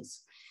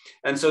patients.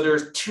 And so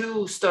there's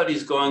two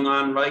studies going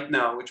on right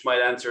now, which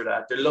might answer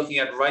that. They're looking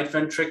at right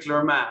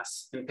ventricular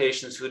mass in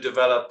patients who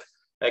develop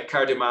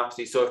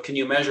cardiomyopathy. So can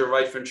you measure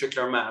right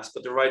ventricular mass,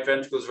 but the right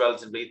ventricle is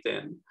relatively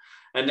thin?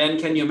 And then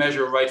can you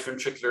measure right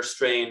ventricular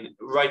strain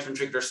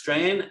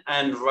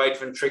and right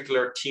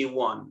ventricular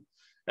T1?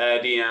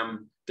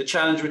 The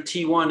challenge with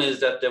T1 is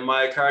that the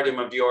myocardium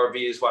of the RV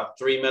is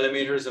 3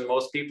 millimeters in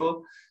most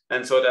people.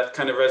 And so that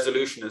kind of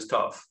resolution is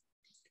tough.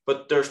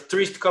 But there's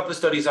a couple of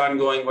studies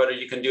ongoing whether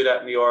you can do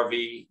that in the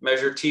RV,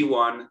 measure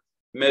T1,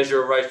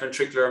 measure right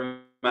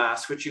ventricular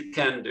mass, which you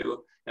can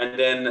do, and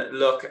then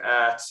look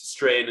at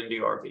strain in the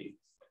RV.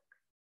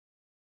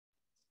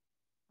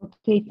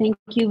 Okay, thank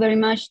you very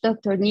much,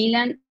 Dr.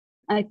 Neilan.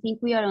 I think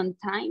we are on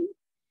time.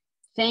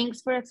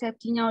 Thanks for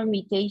accepting our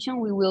invitation.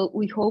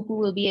 We hope we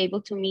will be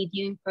able to meet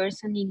you in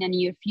person in the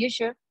near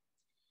future.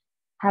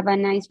 Have a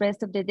nice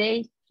rest of the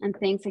day, and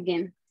thanks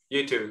again.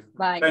 You too.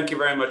 Bye. Thank you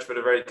very much for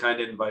the very kind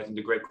invite and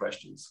the great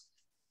questions.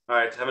 All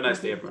right, have a nice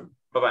day, everyone.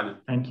 Bye-bye now.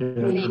 Thank you,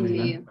 Dr.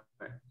 Neilan.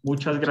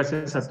 Muchas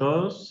gracias a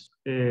todos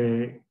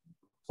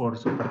por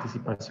su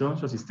participación,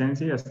 su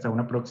asistencia y hasta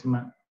una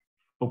próxima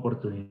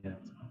oportunidad.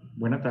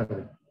 Buena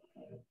tarde.